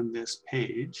nothing on this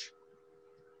page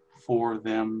for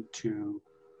them to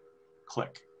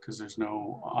click because there's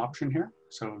no option here.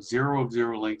 So 0 of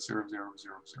 0 links, 0 of 0 of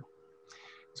 0 of 0.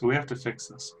 So we have to fix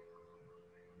this.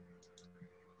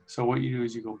 So what you do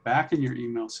is you go back in your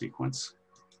email sequence,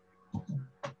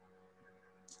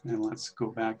 and let's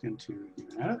go back into view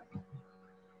and edit.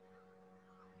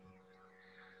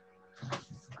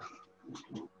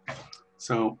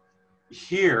 So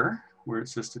here, where it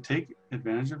says to take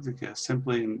advantage of the gift,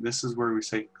 simply, and this is where we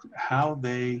say how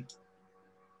they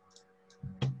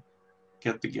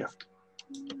get the gift.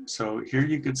 So here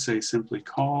you could say simply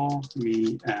call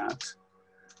me at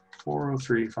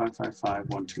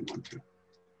 403-555-1212.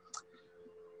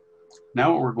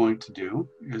 Now what we're going to do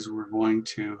is we're going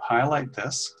to highlight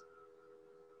this.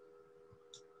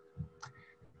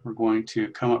 We're going to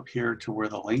come up here to where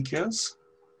the link is.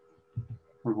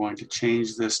 We're going to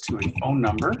change this to a phone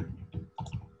number. And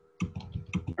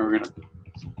we're going to,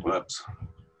 whoops,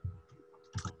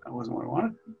 that wasn't what I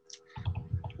wanted.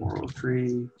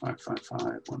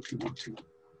 403-555-1212.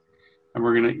 And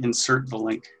we're going to insert the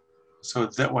link. So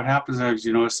that what happens is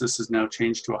you notice this is now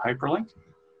changed to a hyperlink.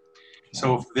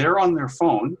 So if they're on their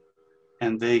phone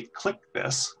and they click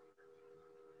this,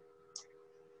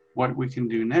 what we can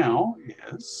do now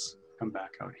is come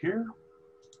back out here,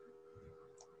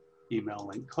 email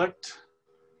link clicked,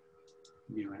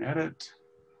 view and edit.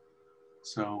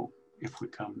 So if we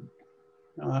come,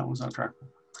 no, that was not trackable.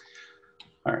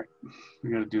 All right, we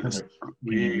got to do this.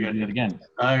 We got to do it again.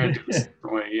 I got to do this the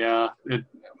way, yeah.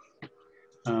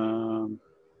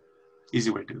 Easy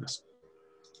way to do this.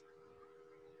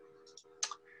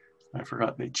 I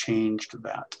forgot they changed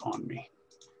that on me.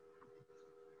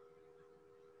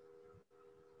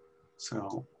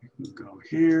 So we can go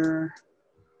here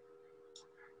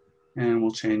and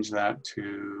we'll change that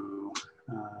to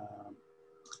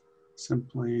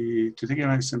simply, to take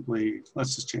it simply,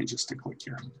 let's just change this to click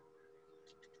here.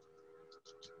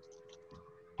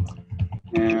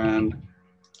 And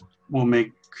we'll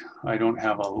make, I don't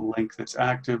have a link that's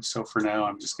active, so for now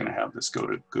I'm just gonna have this go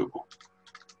to Google.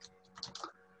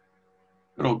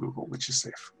 Good old Google, which is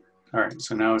safe. All right,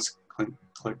 so now it's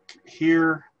click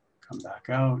here, come back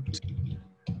out,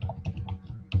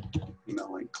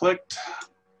 email link clicked,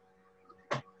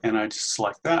 and I just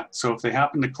select that. So if they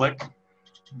happen to click,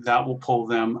 that will pull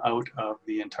them out of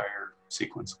the entire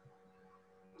sequence.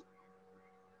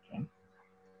 Okay.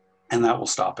 And that will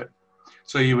stop it.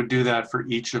 So you would do that for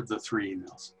each of the 3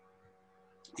 emails,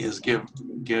 is give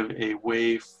a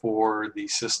way for the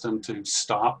system to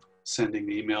stop sending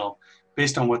the email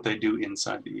based on what they do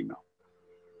inside the email.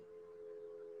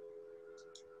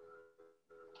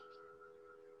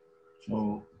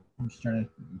 So I'm just trying to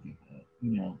get the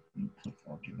email click.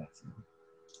 I'll give that some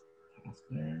task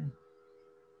there.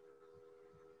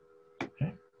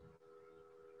 Okay.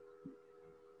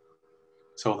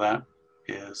 So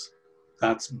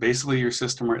that's basically your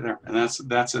system right there, and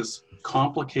that's as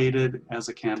complicated as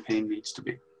a campaign needs to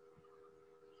be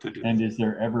to do. And is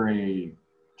there ever a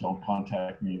don't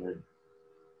contact me? Or...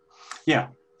 Yeah.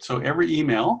 So every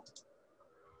email,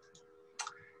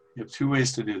 you have 2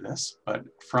 ways to do this, but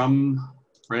from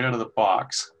right out of the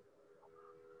box,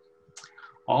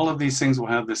 all of these things will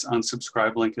have this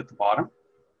unsubscribe link at the bottom.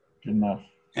 Good enough.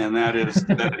 And that is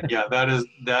yeah,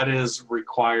 that is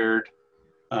required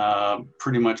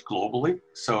pretty much globally.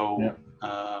 So yep.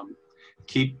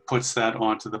 Keep puts that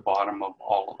onto the bottom of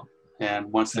all of them.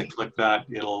 And once they click that,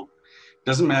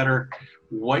 doesn't matter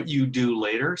what you do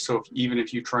later. So even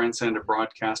if you try and send a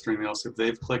broadcast or anything else, if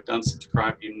they've clicked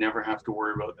unsubscribe, you never have to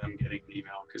worry about them getting the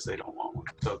email because they don't want one.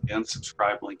 So the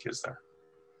unsubscribe link is there.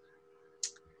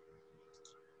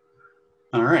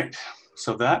 All right,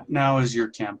 so that now is your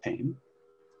campaign.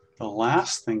 The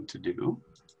last thing to do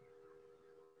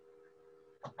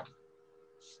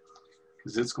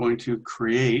is it's going to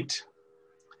create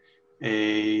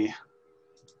a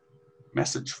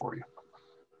message for you.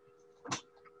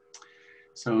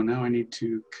 So now I need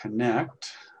to connect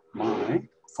my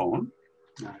phone.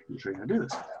 Now I can show you how to do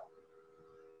this.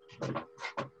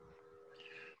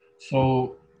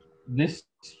 So this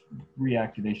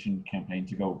reactivation campaign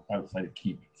to go outside of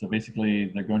Keep. So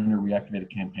basically they're going to reactivate a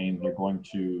campaign. They're going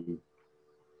to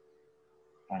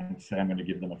I'd say I'm going to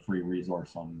give them a free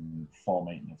resource on fall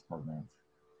maintenance programs.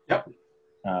 Yep.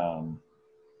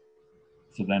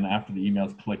 So then after the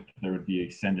email's clicked, there would be a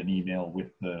send an email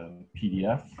with the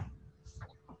PDF.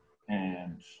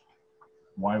 And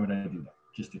why would I do that?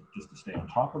 Just to stay on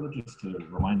top of it, just to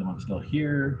remind them I'm still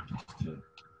here, just to...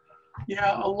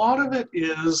 Yeah, a lot of it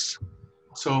is,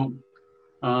 so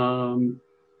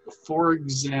for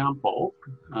example,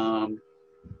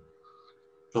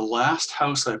 the last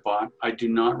house I bought, I do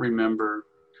not remember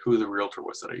who the realtor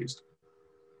was that I used.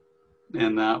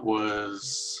 And that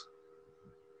was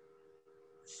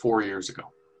 4 years ago.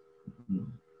 Mm-hmm.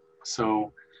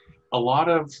 So a lot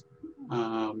of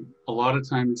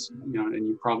times, you know, and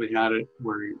you probably had it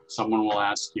where someone will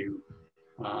ask you,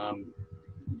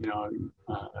 you know,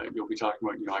 you'll be talking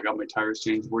about, you know, I got my tires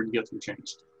changed. Where'd you get them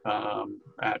changed?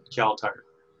 At Cal Tire.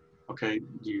 Okay,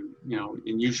 you know,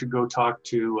 and you should go talk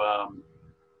to,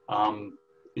 and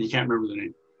you can't remember the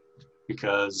name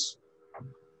because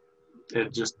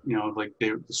it just, you know, like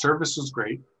the service was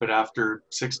great, but after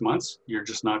 6 months, you're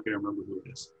just not going to remember who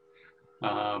it is.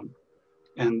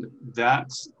 And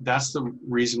that's the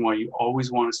reason why you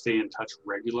always want to stay in touch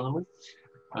regularly.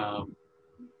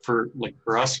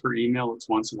 For us, for email, it's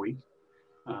once a week.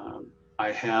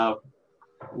 I have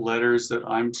letters that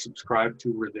I'm subscribed to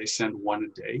where they send one a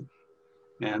day,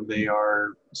 and they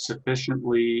are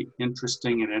sufficiently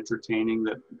interesting and entertaining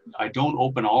that I don't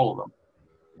open all of them,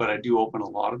 but I do open a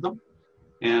lot of them.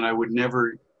 And I would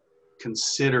never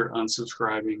consider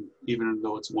unsubscribing, even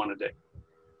though it's one a day,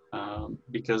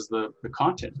 because the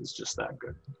content is just that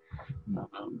good.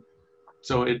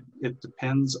 So it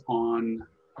depends on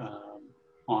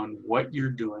what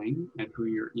you're doing and who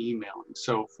you're emailing.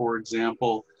 So, for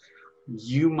example,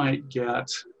 you might get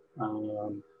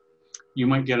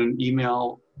an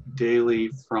email daily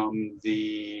from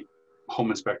the Home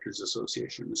Inspectors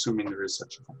Association, assuming there is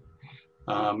such a thing.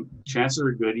 Chances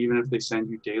are good, even if they send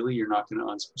you daily, you're not going to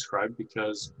unsubscribe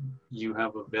because you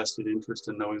have a vested interest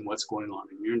in knowing what's going on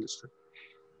in your industry.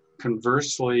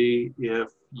 Conversely, if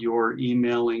you're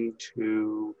emailing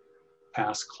to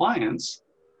past clients,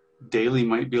 daily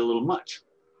might be a little much.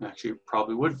 Actually, it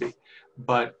probably would be.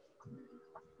 But,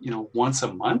 you know, once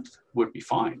a month would be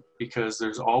fine because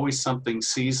there's always something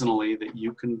seasonally that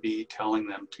you can be telling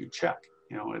them to check.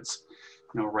 You know, it's,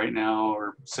 you know, right now,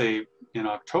 or say in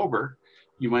October,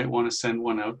 you might want to send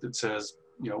one out that says,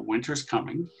 you know, winter's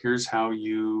coming. Here's how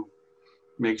you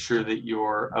make sure that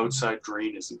your outside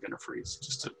drain isn't going to freeze,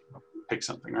 just to pick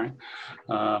something, right?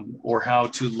 Or how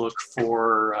to look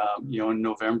for, you know, in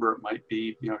November, it might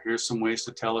be, you know, here's some ways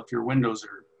to tell if your windows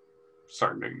are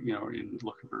starting to, you know, in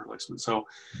looking for replacement. So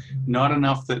not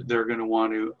enough that they're going to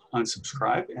want to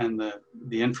unsubscribe, and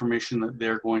the information that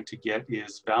they're going to get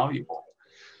is valuable.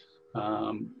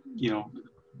 You know,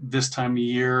 this time of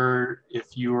year,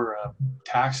 if you're a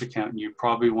tax accountant, you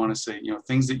probably want to say, you know,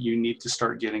 things that you need to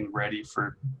start getting ready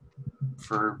for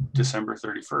December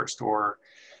 31st, or,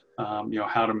 you know,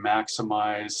 how to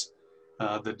maximize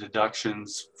the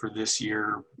deductions for this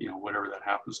year, you know, whatever that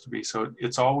happens to be. So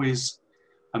it's always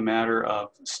a matter of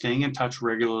staying in touch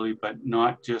regularly, but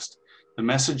not just, the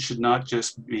message should not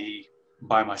just be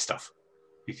buy my stuff,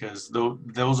 because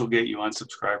those will get you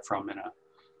unsubscribed from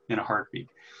in a heartbeat.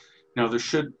 Now, there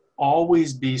should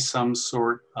always be some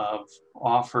sort of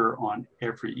offer on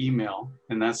every email,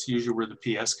 and that's usually where the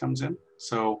PS comes in.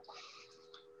 So,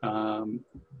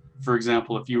 for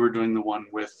example, if you were doing the one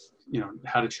with, you know,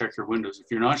 how to check your windows, if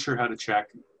you're not sure how to check,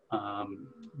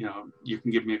 you know, you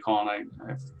can give me a call and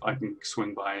I can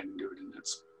swing by and do it, and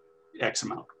it's X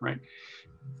amount, right?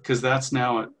 Because that's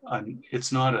now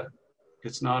it's not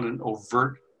an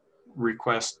overt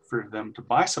request for them to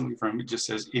buy something from you. It just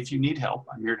says, if you need help,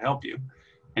 I'm here to help you,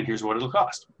 and here's what it'll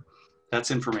cost.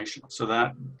 That's information. So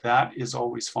that is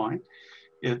always fine.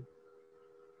 The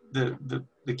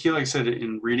key, like I said,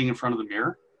 in reading in front of the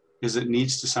mirror, is it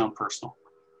needs to sound personal,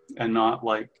 and not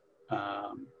like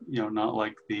you know, not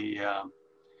like the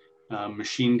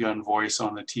machine gun voice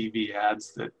on the TV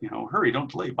ads that, you know, hurry, don't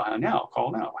delay, buy now,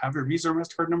 call now, have your Visa or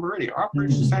MasterCard number ready. Our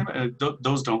operations time,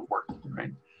 those don't work,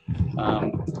 right?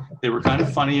 They were kind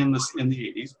of funny in the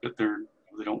 80s, but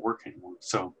they don't work anymore.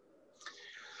 So,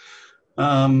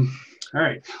 all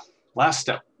right, last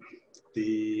step.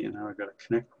 And now I've got to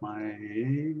connect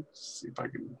see if I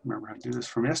can remember how to do this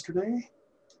from yesterday.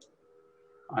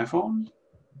 iPhone,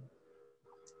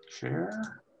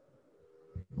 share,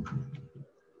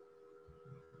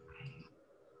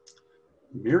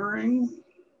 mirroring,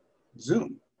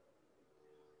 Zoom.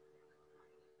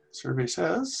 Survey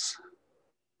says,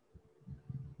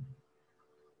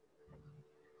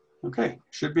 okay,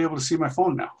 should be able to see my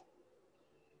phone now.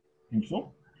 Think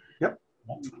so?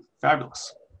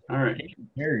 Fabulous. All right.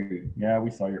 Harry, yeah, we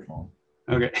saw your phone.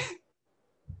 Okay.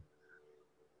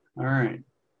 All right.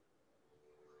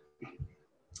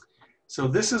 So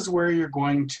this is where you're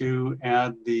going to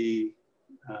add the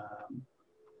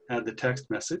text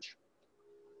message.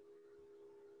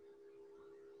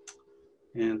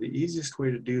 And the easiest way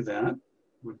to do that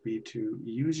would be to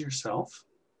use yourself.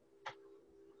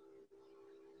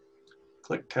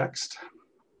 Click text.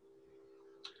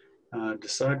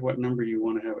 Decide what number you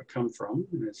want to have it come from.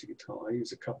 And as you can tell, I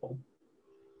use a couple.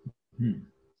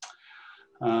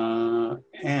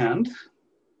 And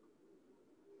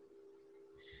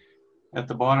at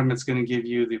the bottom, it's going to give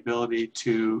you the ability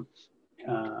to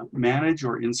manage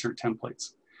or insert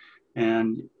templates.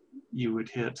 And you would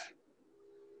hit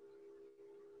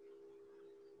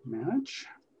manage.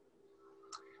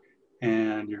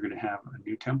 And you're going to have a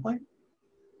new template.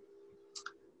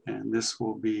 And this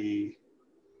will be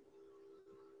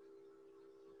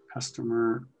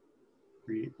customer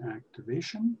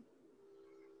reactivation.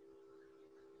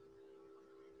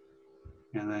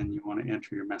 And then you want to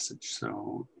enter your message.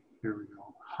 So here we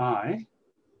go, hi.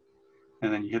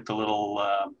 And then you hit the little,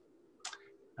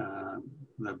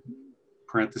 the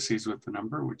parentheses with the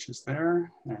number, which is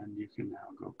there. And you can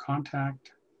now go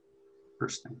contact,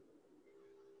 first name,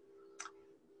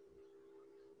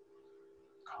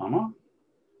 comma.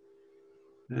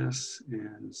 This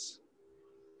is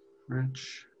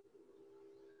Rich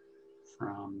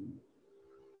from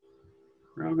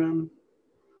RailGun.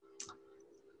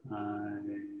 I've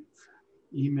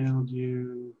emailed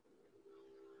you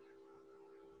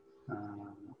a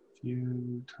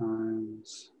few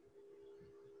times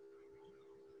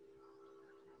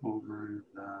over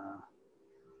the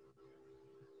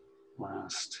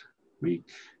last week,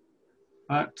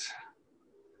 but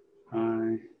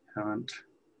I haven't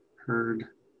heard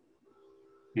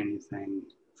anything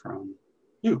from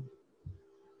you.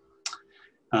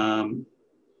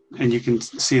 And you can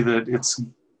see that it's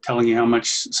telling you how much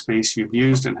space you've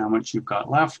used and how much you've got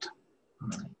left.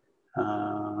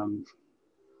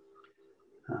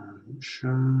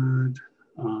 Should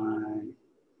I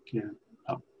get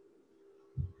up?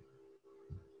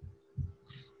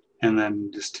 And then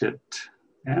just hit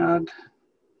add,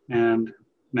 and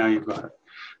now you've got it.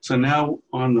 So now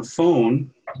on the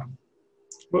phone,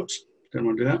 whoops, didn't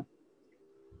want to do that.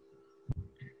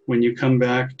 When you come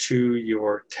back to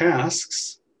your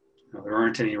tasks, now there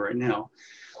aren't any right now,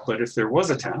 but if there was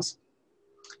a task,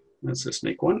 let's just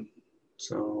make one.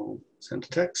 So send a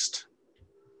text.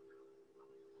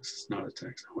 This is not a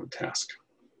text, I want a task.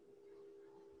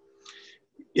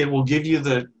 It will give you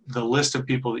the list of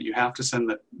people that you have to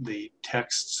send the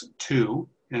texts to,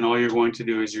 and all you're going to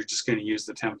do is you're just going to use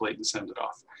the template and send it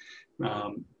off.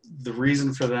 The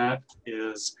reason for that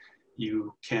is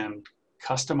you can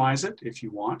customize it if you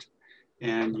want,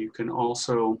 and you can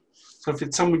also, so if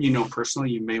it's someone you know personally,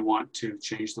 you may want to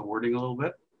change the wording a little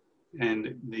bit,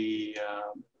 and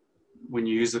when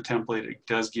you use the template, it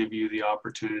does give you the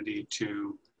opportunity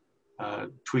to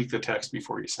tweak the text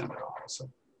before you send it off.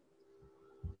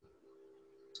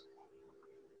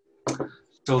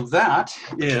 So that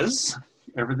is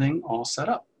everything all set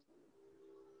up.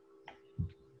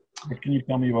 What can you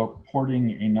tell me about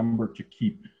porting a number to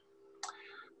keep?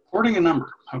 Porting a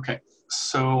number, okay.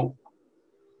 So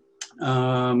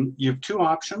you have two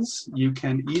options. You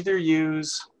can either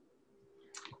use,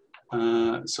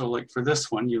 so like for this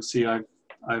one, you'll see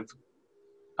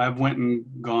I've went and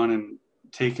gone and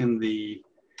taken the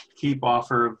keep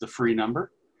offer of the free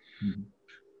number.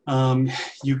 Mm-hmm.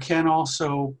 You can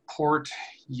also port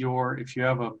your, if you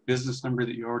have a business number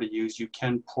that you already use, you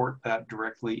can port that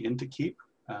directly into keep.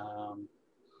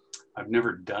 I've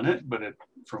never done it, but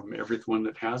from everyone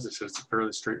that has it, it's a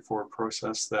fairly straightforward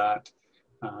process that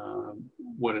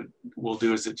what it will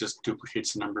do is it just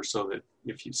duplicates the number so that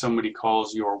if somebody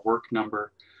calls your work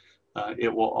number,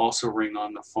 it will also ring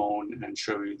on the phone and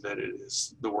show you that it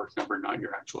is the work number, not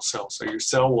your actual cell. So your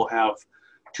cell will have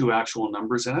two actual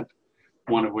numbers in it,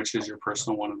 one of which is your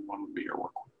personal one and one would be your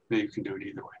work one. You can do it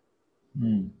either way.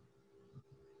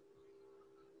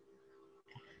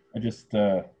 I just,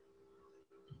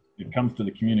 it comes to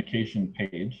the communication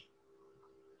page.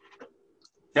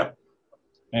 Yep.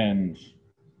 And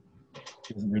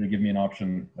it doesn't really give me an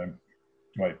option. I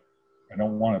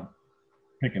don't want to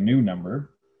pick a new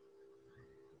number.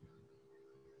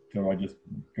 So I just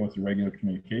go through regular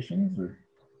communications, or?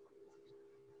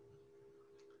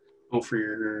 Oh, for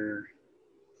your,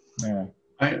 yeah.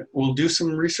 I will do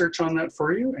some research on that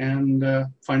for you and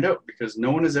find out, because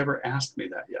no one has ever asked me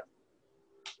that yet.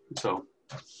 So,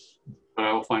 but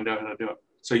I will find out how to do it.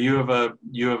 So you have a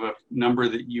number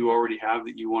that you already have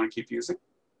that you want to keep using?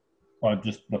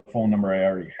 Just the phone number I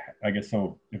already, I guess.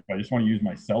 So if I just want to use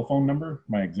my cell phone number,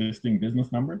 my existing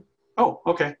business number. Oh,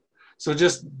 okay. So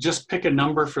just pick a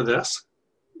number for this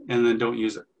and then don't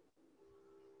use it.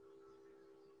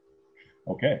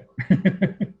 Okay.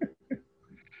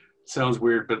 Sounds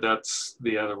weird, but that's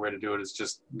the other way to do it, is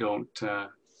just don't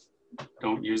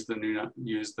use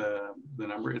the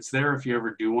number. It's there if you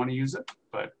ever do want to use it,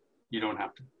 but you don't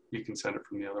have to. You can send it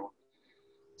from the other one.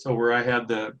 So where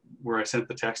I sent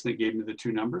the text and it gave me the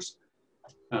two numbers,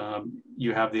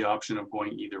 you have the option of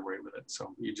going either way with it.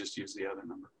 So you just use the other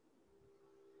number.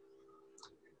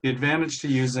 The advantage to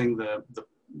using the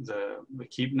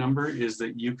keep number is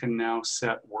that you can now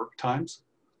set work times,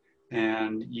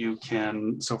 and you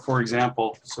can, so for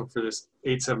example, so for this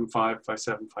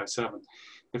 875-5757,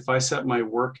 if I set my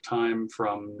work time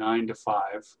from 9 to 5,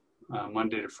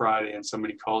 Monday to Friday, and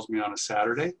somebody calls me on a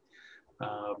Saturday,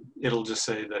 it'll just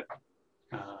say that,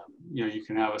 you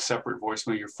can have a separate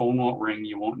voicemail. Your phone won't ring.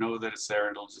 You won't know that it's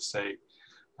there. It'll just say,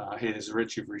 hey, this is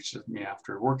Rich. You've reached me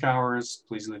after work hours.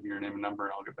 Please leave your name and number,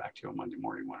 and I'll get back to you on Monday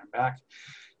morning when I'm back.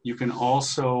 You can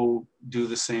also do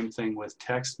the same thing with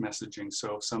text messaging.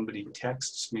 So if somebody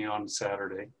texts me on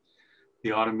Saturday,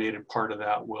 the automated part of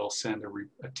that will send a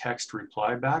text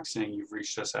reply back saying you've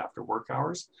reached us after work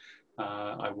hours.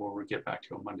 I will get back to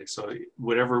you on Monday. So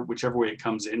whichever way it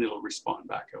comes in, it'll respond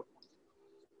back out.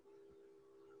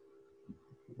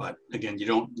 But again, you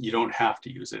don't have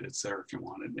to use it. It's there if you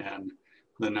want it, and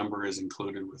the number is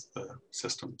included with the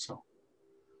system. So.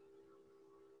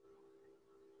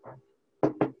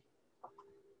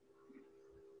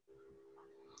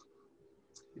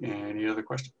 Any other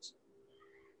questions?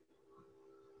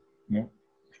 No.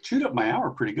 Chewed up my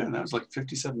hour pretty good. That was like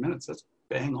 57 minutes. That's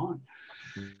bang on.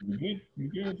 You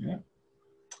good, yeah.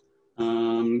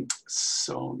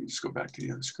 So let me just go back to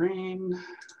the other screen.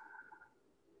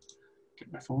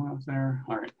 Get my phone out there.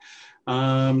 All right.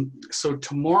 So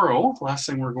tomorrow, last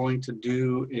thing we're going to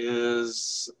do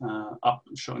is I'm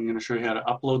going to show you how to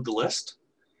upload the list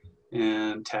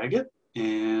and tag it,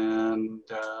 and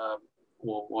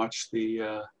we'll watch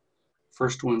the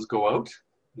first ones go out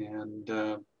and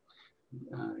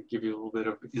give you a little bit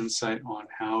of insight on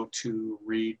how to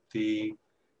read the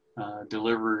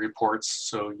delivery reports,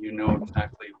 so you know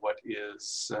exactly what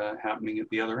is happening at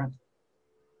the other end.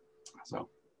 So.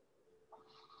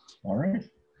 All right.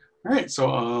 All right.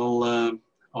 So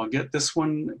I'll get this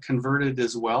one converted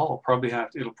as well.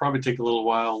 It'll probably take a little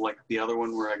while, like the other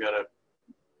one, where I gotta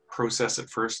process it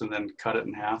first and then cut it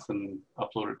in half and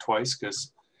upload it twice,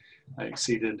 because I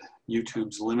exceeded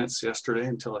YouTube's limits yesterday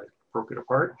until I broke it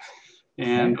apart.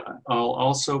 And I'll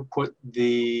also put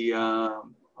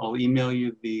I'll email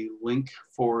you the link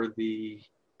for the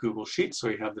Google Sheet, so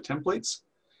you have the templates.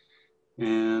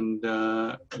 And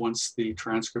once the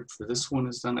transcript for this one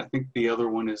is done, I think the other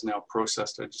one is now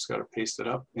processed. I just got to paste it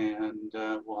up, and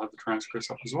we'll have the transcripts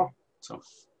up as well. So,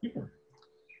 super.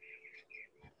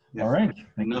 Yeah. All right.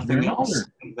 Nothing else.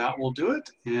 That will do it.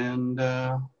 And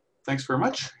thanks very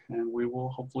much. And we will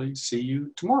hopefully see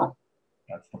you tomorrow.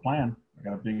 That's the plan. I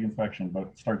got a big inspection, but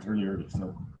it starts early,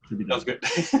 so should be done.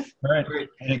 That's good. All right. Great.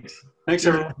 Thanks. Thanks,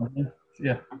 everyone.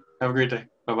 Yeah. Have a great day.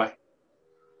 Bye-bye.